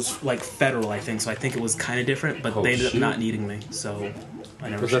called, it was like federal, I think. So I think it was kind of different. But Oh, they ended up shoot. not needing me, so I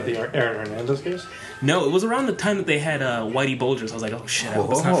never. Was that showed. the Aaron Hernandez case? No, it was around the time that they had Whitey Bulger. So I was like, oh shit, I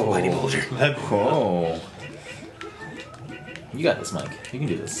hope it's not for Whoa. Whitey Bulger. That'd be Oh. You got this, Mike. You can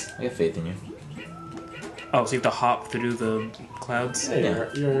do this. I got faith in you. Oh, so you have to hop through the clouds? Hey, Yeah.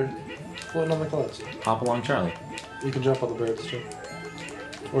 you're floating on the clouds. Hop along, Charlie. You can jump on the birds too.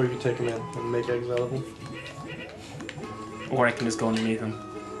 Or you can take them in and make eggs out of them. Or I can just go underneath them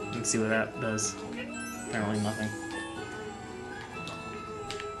and see what that does. Apparently nothing.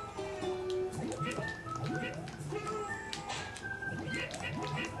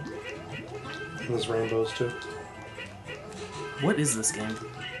 And there's rainbows too. What is this game?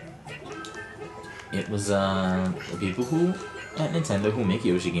 It was the people who at Nintendo who make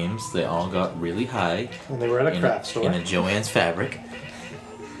Yoshi games. They all got really high And they were at a in craft store. in a Joann's Fabric,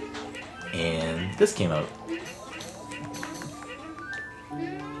 and this came out.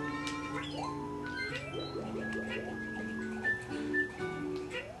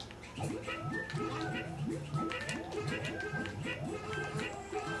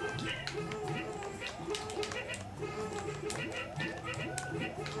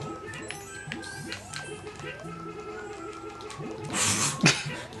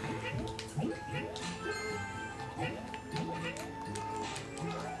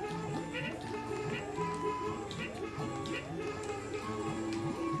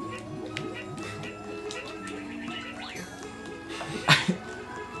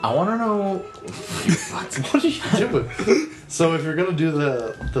 I want to know. What are you doing? So if you're gonna do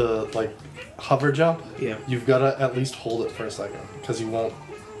the like hover jump, Yeah. you've gotta at least hold it for a second because he won't.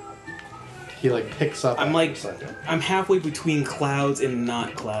 He like picks up. I'm after like, a second. I'm halfway between clouds and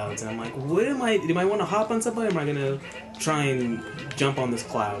not clouds, and I'm like, what am I? Am I want to hop on somebody? Or am I gonna try and jump on this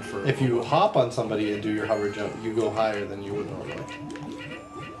cloud for? If you hop on somebody and do your hover jump, you go higher than you would normally.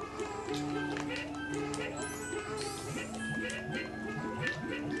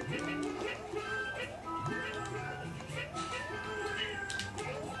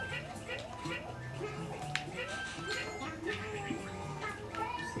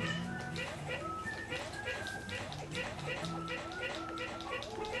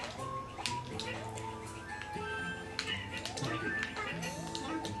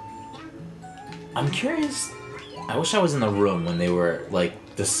 I'm curious. I wish I was in the room when they were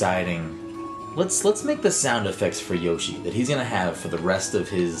like deciding. Let's make the sound effects for Yoshi that he's gonna have for the rest of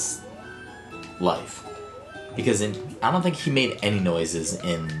his life, because I don't think he made any noises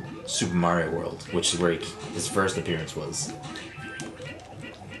in Super Mario World, which is where his first appearance was.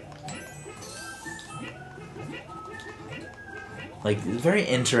 Like, very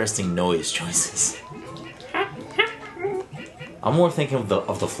interesting noise choices. I'm more thinking of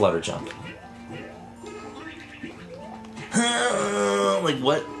the flutter jump. Like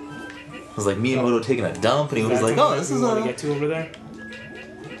what? It was like Miyamoto taking a dump, and he was like, "Oh, this is want a." to get to over there.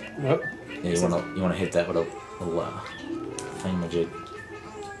 What? Yeah, you wanna hit that with a little thingamajig.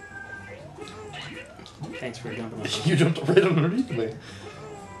 Thanks for jumping on. You jumped right underneath me.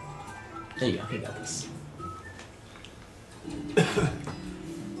 There you go. You got this.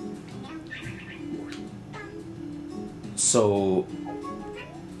 So,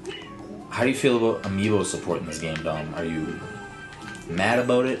 how do you feel about amiibo support in this game, Dom? Are you mad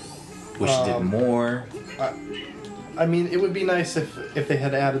about it? Wish you did more? I mean, it would be nice if they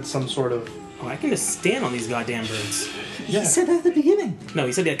had added some sort of... Oh, I can just stand on these goddamn birds. Yeah. He said that at the beginning. No,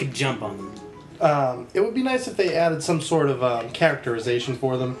 he said I could jump on them. It would be nice if they added some sort of characterization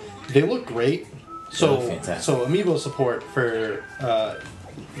for them. They look great. They look fantastic. So amiibo support for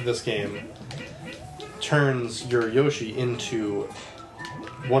this game turns your Yoshi into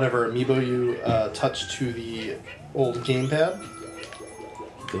whatever amiibo you touch to the old gamepad.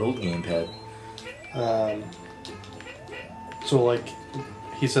 Good old gamepad. So like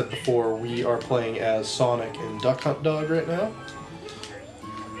he said before, we are playing as Sonic and Duck Hunt Dog right now.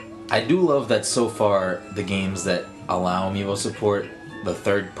 I do love that so far the games that allow amiibo support, the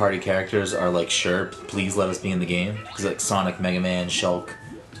third-party characters are like, sure, please let us be in the game. Because like Sonic, Mega Man, Shulk,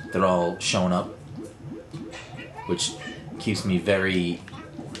 they're all showing up, which keeps me very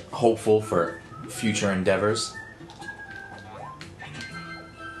hopeful for future endeavors.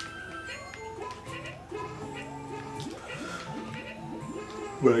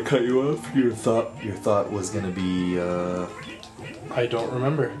 When I cut you off, your thought was gonna be. I don't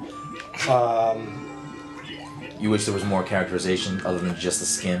remember. You wish there was more characterization other than just the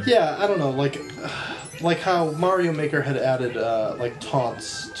skin. Yeah, I don't know, like how Mario Maker had added like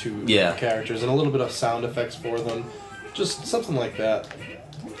taunts to Yeah. the characters and a little bit of sound effects for them, just something like that.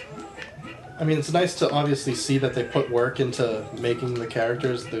 I mean, it's nice to obviously see that they put work into making the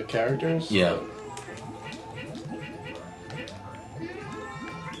characters the characters. Yeah.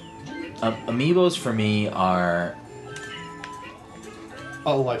 Amiibos for me are.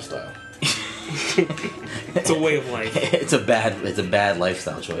 A lifestyle. It's a way of life. It's a bad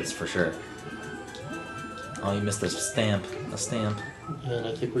lifestyle choice for sure. Oh, you missed a stamp. A stamp. Yeah, and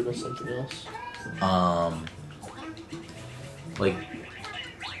I think we missed something else. Like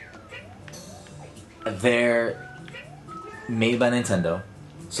they're made by Nintendo,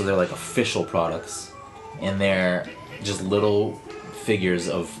 so they're like official products, and they're just little figures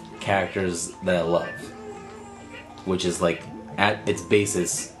of characters that I love, which is like at its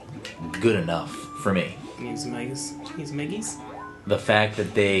basis good enough for me. Needs Meggies. The fact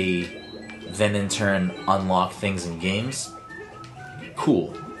that they then in turn unlock things in games,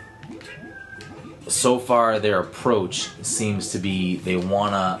 cool. So far their approach seems to be they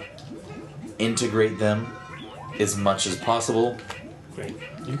want to integrate them as much as possible Great.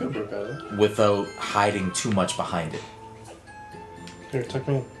 You could have broke out of that. without hiding too much behind it. Here, tuck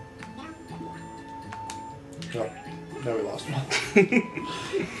me in. No. Now we lost one.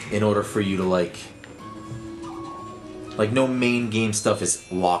 In order for you to like no main game stuff is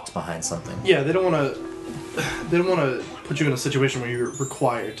locked behind something. Yeah, they don't want to put you in a situation where you're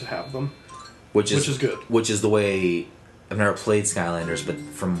required to have them. Which is good. Which is the way I've never played Skylanders, but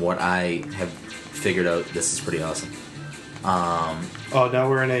from what I have figured out, this is pretty awesome. Oh, now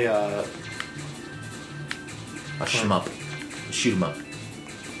we're in A shmup. Shoot 'em up.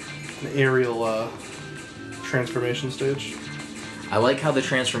 an aerial transformation stage. I like how the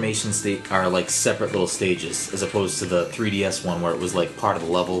transformation are like separate little stages, as opposed to the 3DS one where it was like part of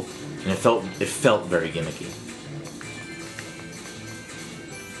the level, and it felt very gimmicky.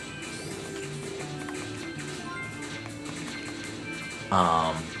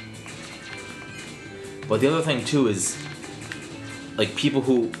 But the other thing too is, like, people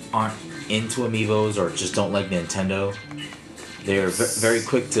who aren't into amiibos or just don't like Nintendo, they're very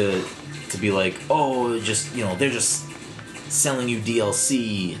quick to be like, oh, just, you know, they're just selling you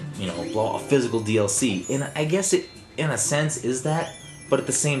DLC, you know, physical DLC. And I guess it, in a sense, is that, but at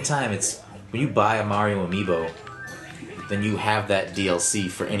the same time, it's when you buy a Mario amiibo, then you have that DLC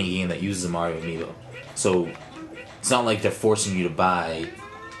for any game that uses a Mario amiibo. So it's not like they're forcing you to buy,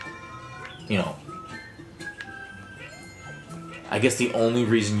 you know, I guess the only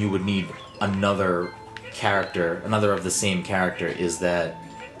reason you would need another character, another of the same character, is that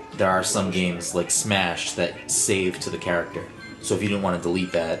there are some games like Smash that save to the character. So if you didn't want to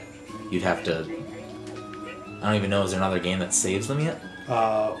delete that, you'd have to. I don't even know, is there another game that saves them yet?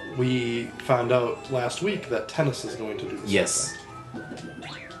 We found out last week that Tennis is going to do this. Yes.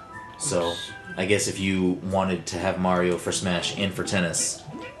 So I guess if you wanted to have Mario for Smash and for Tennis,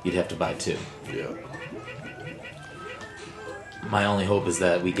 you'd have to buy two. Yeah. My only hope is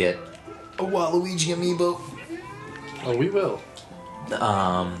that we get a Waluigi amiibo. Oh, we will.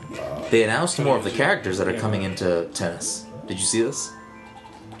 They announced more of the characters that are coming into Tennis. Did you see this?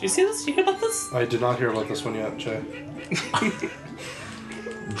 Did you see this? Did you hear about this? I did not hear about this one yet, Jay.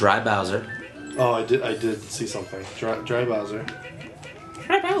 Dry Bowser. Oh, I did see something. Dry Bowser.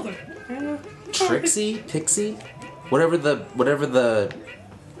 Dry Bowser. Trixie? Pixie? Whatever the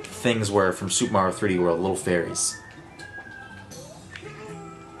things were from Super Mario 3D World, little fairies.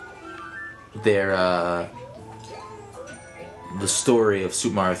 They're, the story of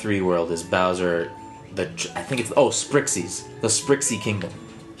Super Mario 3D World is Bowser, Sprixies. The Sprixie Kingdom.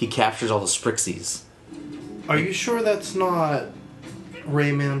 He captures all the Sprixies. Are you sure that's not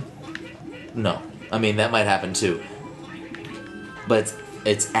Rayman? No. I mean, that might happen too. But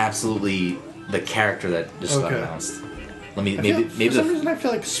it's absolutely the character that just got announced. For some reason I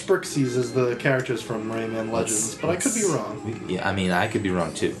feel like Sprixies is the characters from Rayman Legends, but I could be wrong. Yeah, I mean, I could be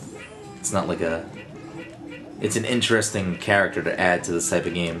wrong too. It's not like a... It's an interesting character to add to this type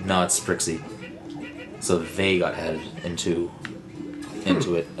of game. No, it's Sprixie. So they got added into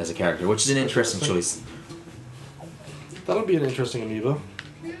it as a character, which is an interesting choice. That'll be an interesting amiibo.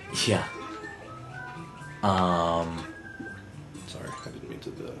 Yeah. Sorry, I didn't mean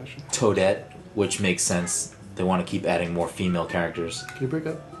to do that, actually. Toadette, which makes sense. They want to keep adding more female characters. Can you break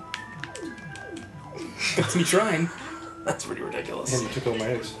up? That's me trying. That's pretty ridiculous. And you took all my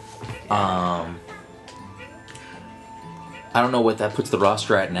eggs. I don't know what that puts the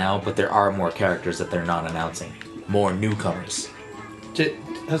roster at now, but there are more characters that they're not announcing. More newcomers.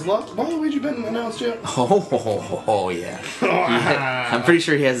 Has Waluigi been announced yet? Oh yeah. I'm pretty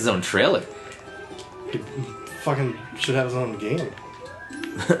sure he has his own trailer. He fucking should have his own game.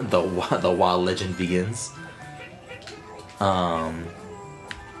 the Wild Legend begins.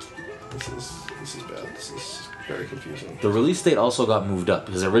 This is bad. This is very confusing. The release date also got moved up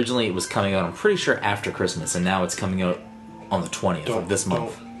because originally it was coming out, I'm pretty sure, after Christmas, and now it's coming out on the 20th of this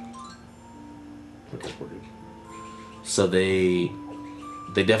month. Okay, we're good. So they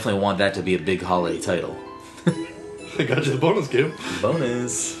definitely want that to be a big holiday title. I got you the bonus game.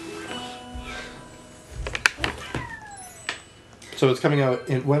 Bonus. So it's coming out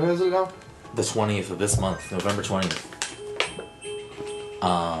in, when is it now? The 20th of this month, November 20th.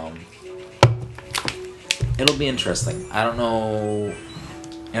 It'll be interesting. I don't know,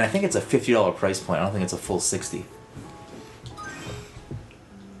 and I think it's a $50 price point. I don't think it's a full $60.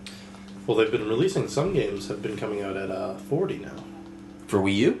 Well, they've been releasing some games have been coming out at $40 now. For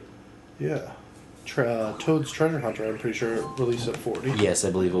Wii U? Yeah. Toad's Treasure Hunter, I'm pretty sure, released at $40. Yes,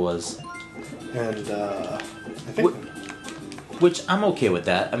 I believe it was. And I think... Which I'm okay with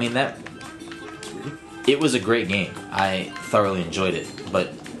that. I mean, it was a great game. I thoroughly enjoyed it,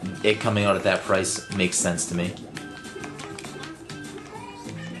 but it coming out at that price makes sense to me.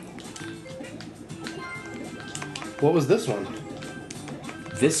 What was this one?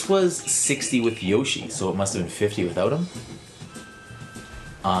 This was 60 with Yoshi, so it must have been 50 without him.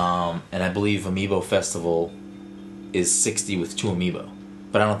 And I believe Amiibo Festival is 60 with 2 Amiibo.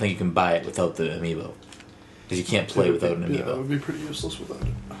 But I don't think you can buy it without the Amiibo. Because you can't play without an Amiibo. Yeah, it would be pretty useless without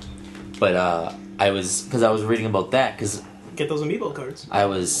it. But I was reading about that, because Get those Amiibo cards. I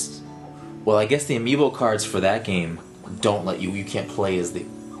guess the Amiibo cards for that game don't let you can't play as the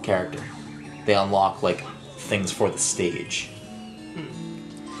character. They unlock, like, things for the stage.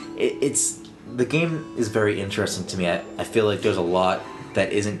 The game is very interesting to me. I feel like there's a lot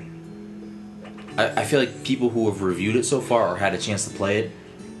that isn't... I feel like people who have reviewed it so far or had a chance to play it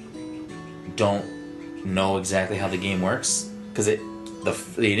don't know exactly how the game works. Because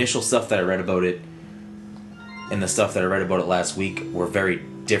the initial stuff that I read about it and the stuff that I read about it last week were very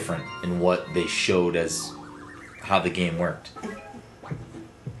different in what they showed as how the game worked.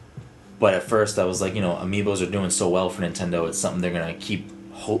 But at first I was like, Amiibos are doing so well for Nintendo, it's something they're going to keep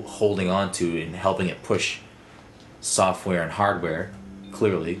holding on to and helping it push software and hardware,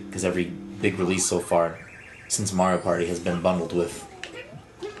 clearly, because every big release so far since Mario Party has been bundled with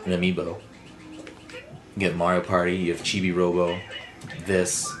an Amiibo. You get Mario Party, you have Chibi Robo,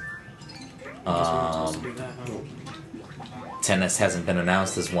 this, Tennis hasn't been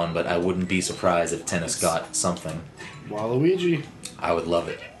announced as one, but I wouldn't be surprised if Tennis got something. Waluigi. I would love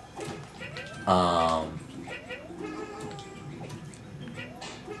it.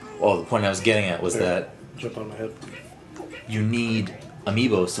 Well, the point I was getting at was that Jump on my head. you need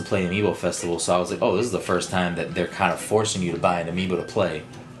amiibos to play Amiibo Festival, so I was like, oh, this is the first time that they're kind of forcing you to buy an amiibo to play.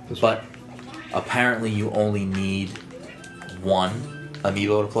 But apparently you only need one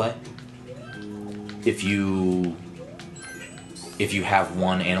amiibo to play. If you have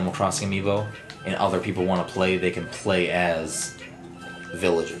one Animal Crossing amiibo and other people want to play, they can play as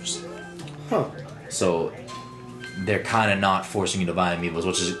villagers. Huh. So they're kind of not forcing you to buy amiibos,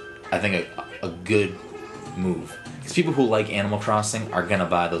 which is, I think, a good move. Because people who like Animal Crossing are gonna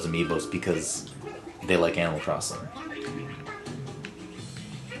buy those amiibos because they like Animal Crossing.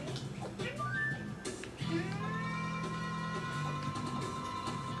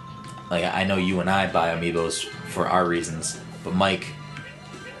 Like, I know you and I buy amiibos for our reasons, but Mike,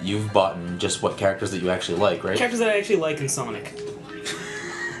 you've bought just what characters that you actually like, right? Characters that I actually like in Sonic.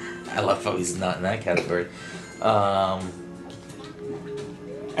 I love how he's not in that category.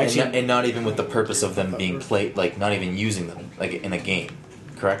 Actually, And not even with the purpose of them being played, like, not even using them, like, in a game.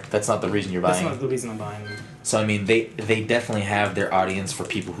 Correct? That's not the reason you're that's buying. not the reason I'm buying them. So, I mean, they definitely have their audience for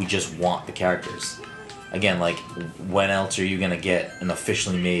people who just want the characters. Again, like, when else are you going to get an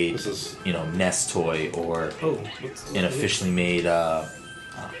officially made, This is Nest toy or Oh, what's an officially made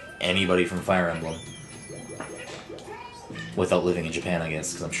anybody from Fire Emblem? Without living in Japan, I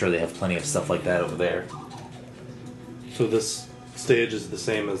guess, because I'm sure they have plenty of stuff like that over there. so this stage is the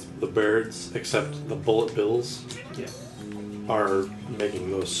same as the birds, except the Bullet Bills Yeah. are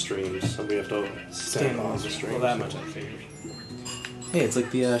making those streams, and we have to stand on the streams. Well, that much I figured. Hey, it's like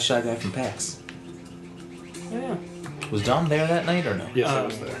the Shy Guy from PAX. Yeah. Was Dom there that night or no? Yes, I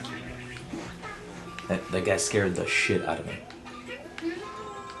was there. That guy scared the shit out of me.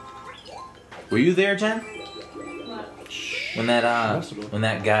 Were you there, Jen? When that Must have been. when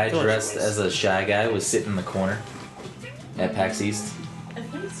that guy George dressed was. as a Shy Guy was sitting in the corner at PAX East? I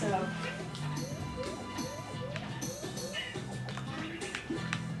think so.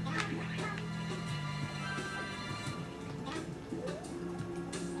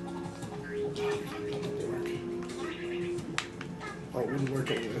 Oh, it wouldn't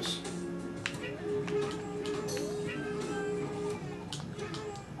work anyways.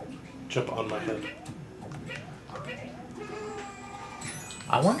 Jump on my head.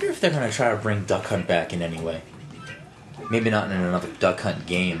 I wonder if they're gonna try to bring Duck Hunt back in any way. Maybe not in another Duck Hunt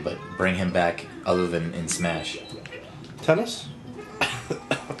game, but bring him back other than in Smash. Tennis?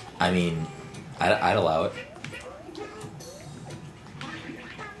 I mean, I'd allow it.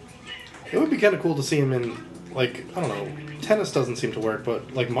 It would be kind of cool to see him in, like, I don't know, tennis doesn't seem to work,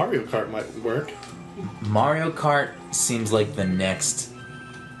 but, like, Mario Kart might work. Mario Kart seems like the next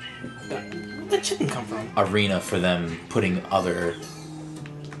Where'd that chicken come from? arena for them putting other.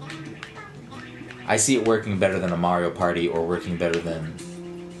 I see it working better than a Mario Party or working better than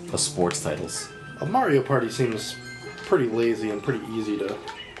the sports titles. A Mario Party seems pretty lazy and pretty easy to,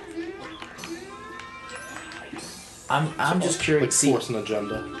 I'm just like, curious. See, force an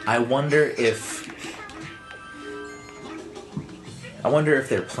agenda. I wonder if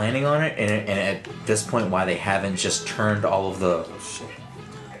they're planning on it, and at this point, why they haven't just turned all of the Oh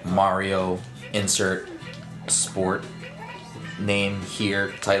shit. Mario insert sport name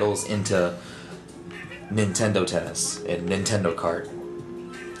here titles into Nintendo Tennis and Nintendo Kart.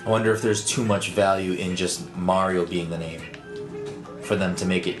 I wonder if there's too much value in just Mario being the name for them to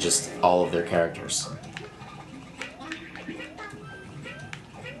make it just all of their characters.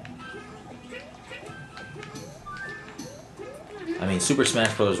 I mean, Super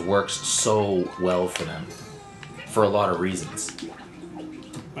Smash Bros. Works so well for them for a lot of reasons.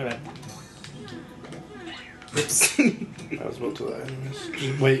 My bad. Oops. I was about to that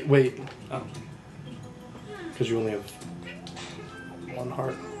anyways. Wait, Oh. because you only have one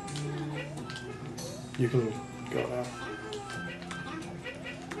heart. You can go now.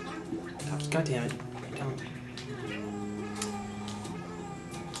 God damn it. Don't.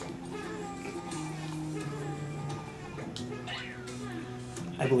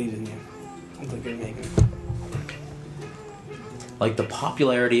 I believe in you. I think you're making it. Like, the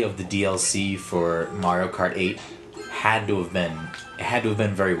popularity of the DLC for Mario Kart 8 had to have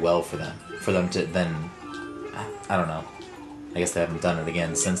been very well for them to then, I don't know, I guess they haven't done it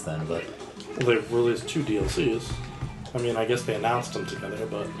again since then, but Well, they've released 2 DLCs. I mean, I guess they announced them together,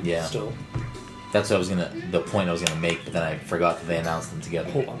 but Yeah. still. that's what the point I was gonna make, but then I forgot that they announced them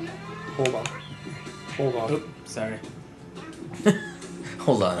together. Hold on. Oh, sorry.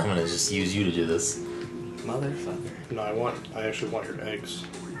 Hold on, I'm gonna just use you to do this. Motherfucker. No, I actually want your eggs.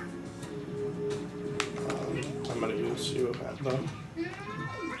 I'm gonna use you of that though.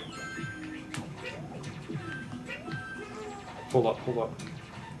 Hold up.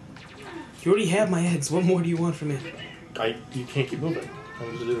 You already have my eggs. What more do you want from me? You can't keep moving. I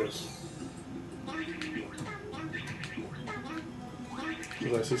need to do this.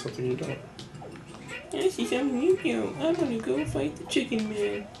 Did I see something you don't? I see something you do. I want to go fight the chicken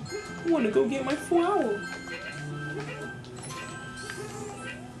man. I want to go get my flour.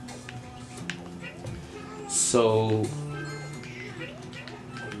 So,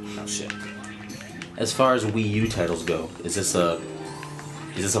 Oh shit. as far as Wii U titles go, is this a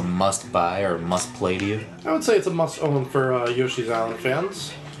must buy or must play to you? I would say it's a must-own for Yoshi's Island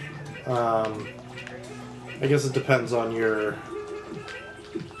fans. I guess it depends on your...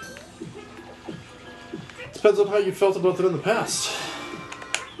 Depends on how you felt about them in the past.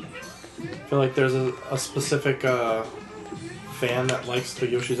 I feel like there's a specific fan that likes the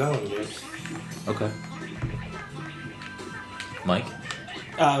Yoshi's Island games. Okay. Mike?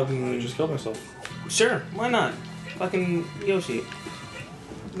 I just killed myself. Sure, why not? Fucking Yoshi.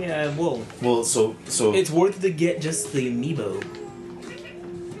 Yeah, well, Well, so it's worth it to get just the amiibo.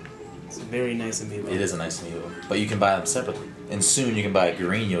 It's a very nice amiibo. it is a nice amiibo, but you can buy them separately. And soon you can buy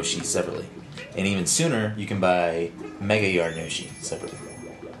Green Yoshi separately. And even sooner, you can buy Mega Yarn Yoshi separately.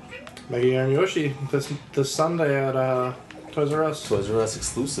 Mega Yarn Yoshi this Sunday at Toys R Us. Toys R Us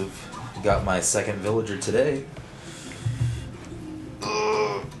exclusive. Got my second villager today.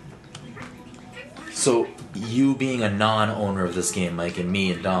 So, you being a non-owner of this game, Mike, and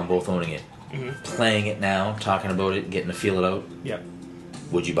me and Dom both owning it, playing it now, talking about it, getting to feel it out, Yep.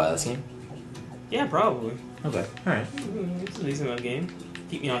 would you buy this game? Yeah, probably. Okay, alright. It's a decent enough game.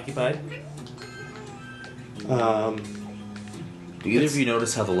 Keep me occupied. Do either of you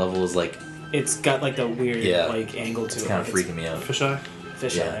notice how the level is like, It's got like a weird Yeah. like angle to it's it. kind of like freaking me out? Fisheye.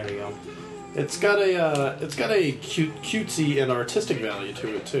 Fish Yeah. eye, there we go. It's got a cutesy and artistic value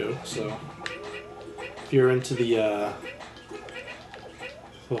to it too. So if you're into the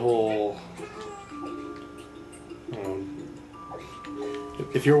whole,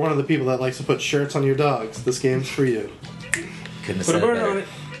 if you're one of the people that likes to put shirts on your dogs, this game's for you. Couldn't have Put a said it bird better.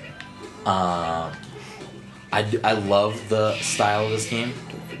 on it. I love the style of this game.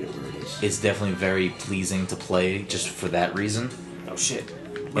 Don't forget where it is. It's definitely very pleasing to play just for that reason. Oh shit.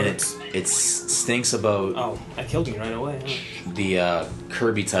 And it stinks about Oh, that killed me right away. Huh? the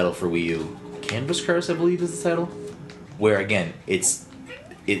Kirby title for Wii U. Canvas Curse, I believe, is the title. Where again, it's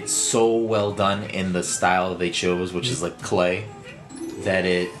so well done in the style that they chose, which is like clay, that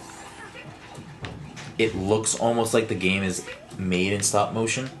it looks almost like the game is made in stop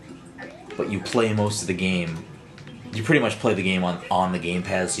motion. But you play most of the game. You pretty much play the game on the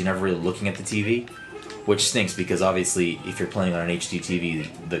gamepad, so you're never really looking at the TV. Which stinks because obviously, if you're playing on an HD TV,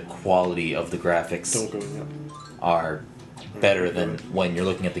 the quality of the graphics Don't go yet. are better than when you're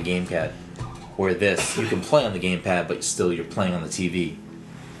looking at the gamepad. Where this, you can play on the gamepad, but still you're playing on the TV.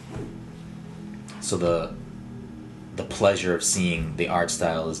 So the pleasure of seeing the art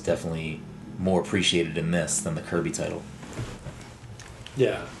style is definitely more appreciated in this than the Kirby title.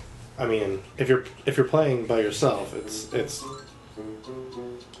 Yeah, I mean, if you're playing by yourself, it's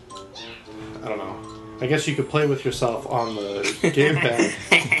I don't know. I guess you could play with yourself on the gamepad,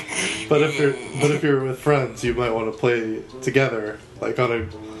 but if you're with friends, you might want to play together, like on a.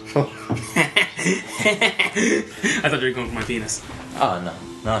 I thought you were going for my penis. Oh no,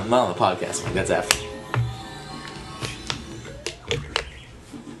 not on the podcast, Mike. That's after.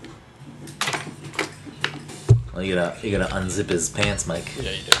 Well, you gotta unzip his pants, Mike.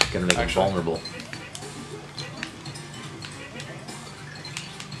 Yeah, you do. Gonna make him Actually. vulnerable.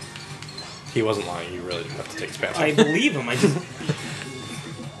 He wasn't lying. You really didn't have to take his pants off. I believe him. I just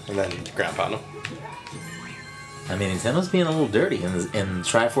And then grandpa him. I mean, Nintendo's being a little dirty. In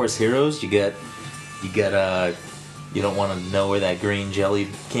Triforce Heroes, you don't want to know where that green jelly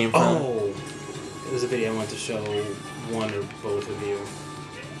came from. Oh, it was a video I wanted to show one or both of you.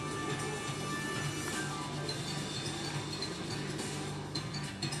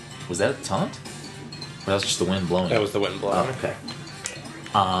 Was that a taunt? Or that was just the wind blowing? That was the wind blowing. Oh, okay.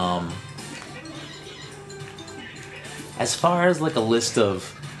 As far as like a list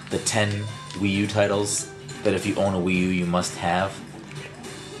of the 10 Wii U titles that if you own a Wii U you must have,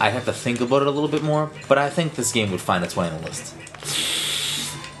 I'd have to think about it a little bit more, but I think this game would find its way on the list.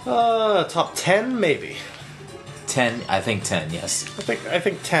 Top 10 maybe. 10, I think 10, yes. I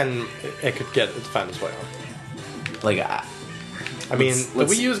think 10 it could find its way on. Like, I mean, Let's- the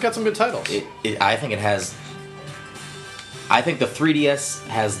Wii U's got some good titles. I think it has. I think the 3DS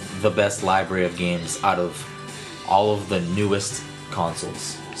has the best library of games out of all of the newest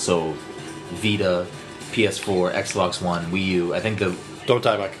consoles. So, Vita, PS4, Xbox One, Wii U. I think the Don't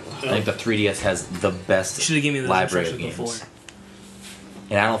die, Mike. 3DS has the best Should have given me the library of instructions games. before.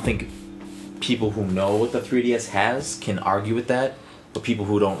 And I don't think people who know what the 3DS has can argue with that. But people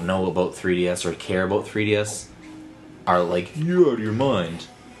who don't know about 3DS or care about 3DS are like, you're out of your mind.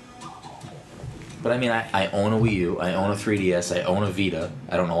 But I mean, I own a Wii U, I own a 3DS, I own a Vita.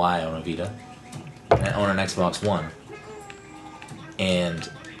 I don't know why I own a Vita. And I own an Xbox One. And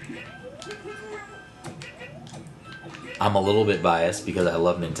I'm a little bit biased because I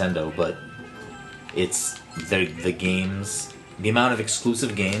love Nintendo, but it's the games, the amount of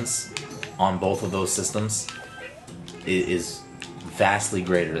exclusive games on both of those systems is vastly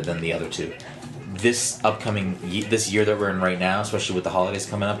greater than the other two. This this year that we're in right now, especially with the holidays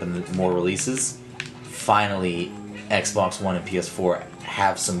coming up and more releases, finally Xbox One and PS4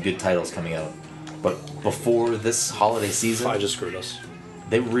 have some good titles coming out. But before this holiday season, I just screwed us.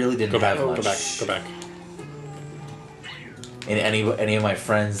 they really didn't Go back. have much. Go back. And any of my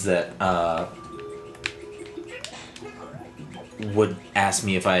friends that would ask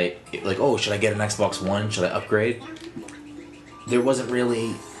me if I like, oh, should I get an Xbox One? Should I upgrade? There wasn't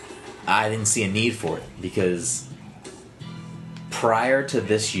really, I didn't see a need for it because prior to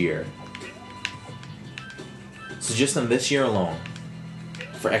this year, so just in this year alone,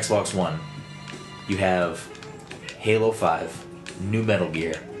 for Xbox One, you have Halo 5, new Metal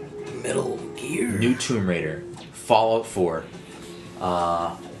Gear, Metal Gear. new Tomb Raider, Fallout 4.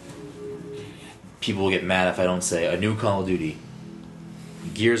 People will get mad if I don't say a new Call of Duty,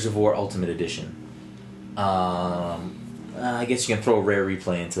 Gears of War Ultimate Edition. I guess you can throw a Rare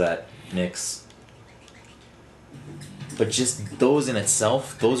Replay into that mix. But just those in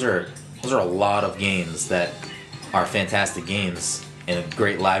itself, those are a lot of games that are fantastic games and a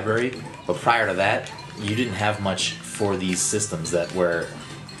great library. But prior to that, you didn't have much for these systems that were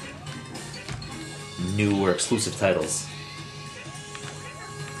new or exclusive titles.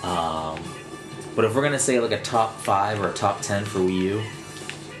 But if we're gonna say like a top 5 or a top 10 for Wii U,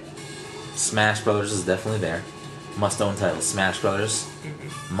 Smash Brothers is definitely there. Must-own titles: Smash Brothers,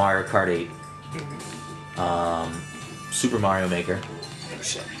 Mario Kart 8, Super Mario Maker, Oh,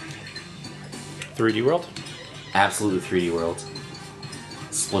 shit. 3D World? absolutely 3D World,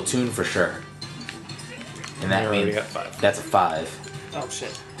 Splatoon for sure. And You that already means got 5. that's a 5. Oh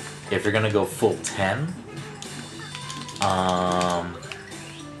shit. If you're gonna go full 10,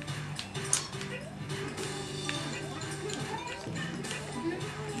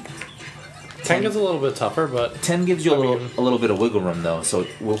 10 gets a little bit tougher, but 10 gives you I mean- a little bit of wiggle room though. So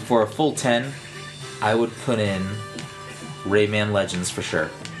for a full 10, I would put in Rayman Legends for sure.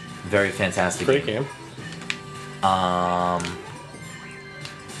 Very fantastic great game. game.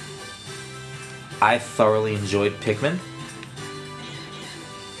 I thoroughly enjoyed Pikmin.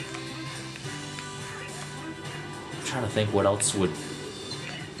 I'm trying to think what else would.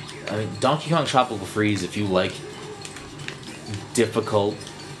 I mean, Donkey Kong Tropical Freeze. If you like difficult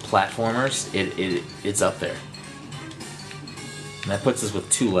platformers, it's up there. And that puts us with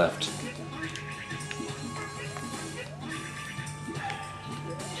 2 left.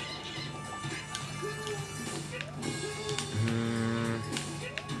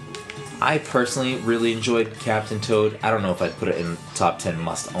 I personally really enjoyed Captain Toad. I don't know if I'd put it in top 10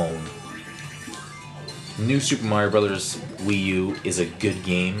 must own. New Super Mario Bros. Wii U is a good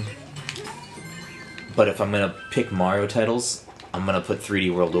game. But if I'm gonna pick Mario titles, I'm gonna put 3D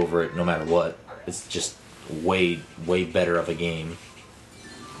World over it no matter what. It's just way, way better of a game.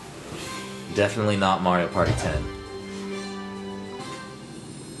 Definitely not Mario Party 10.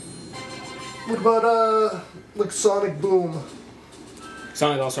 What about, like Sonic Boom?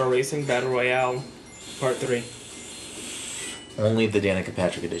 Sonic All-Star Racing Battle Royale Part 3. Only the Danica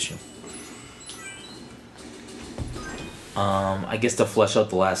Patrick edition. I guess to flesh out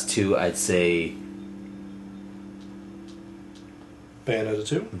the last 2, I'd say Bayonetta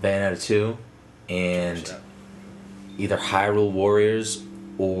 2? Bayonetta 2 and either Hyrule Warriors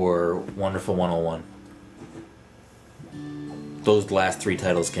or Wonderful 101. Those last 3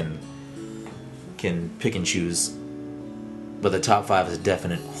 titles can pick and choose. But the top 5 is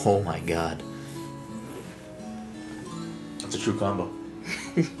definite. Oh my god. That's a true combo.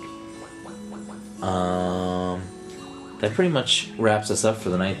 That pretty much wraps us up for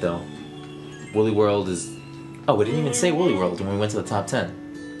the night, though. Woolly World is... Oh, we didn't even say Woolly World when we went to the top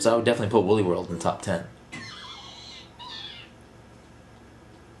 10. So I would definitely put Woolly World in the top 10.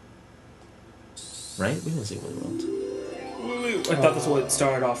 Right? We didn't say Woolly World. I thought that's what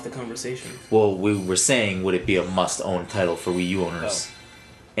started off the conversation. Well, we were saying, would it be a must-own title for Wii U owners? Oh.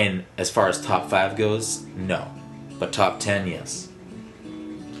 And as far as top 5 goes, no. But top 10, yes.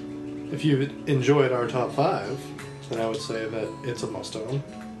 If you've enjoyed our top 5, then I would say that it's a must-own.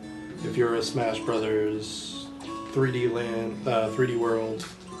 If you're a Smash Brothers 3D Land, 3D World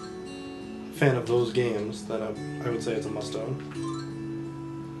fan of those games, then I would say it's a must-own.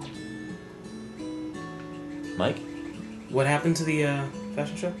 Mike? What happened to the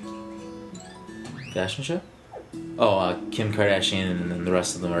fashion show? Fashion show? Oh, Kim Kardashian and then the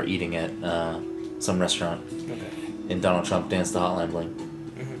rest of them are eating at some restaurant. Okay. And Donald Trump danced the Hotline Bling.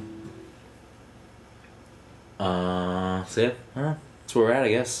 So yeah, that's where we're at, I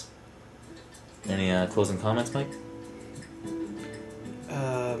guess. Any closing comments, Mike?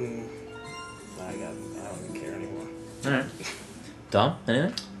 I don't even care anymore. Alright. Dom,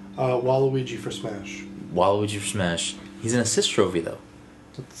 anything? Waluigi for Smash. Waluigi for Smash. He's an assist trophy, though.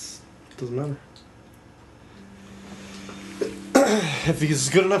 Doesn't matter. If he's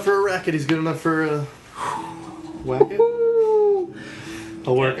good enough for a racket, he's good enough for a whack it.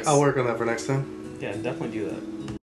 I'll work on that for next time. Yeah, definitely do that.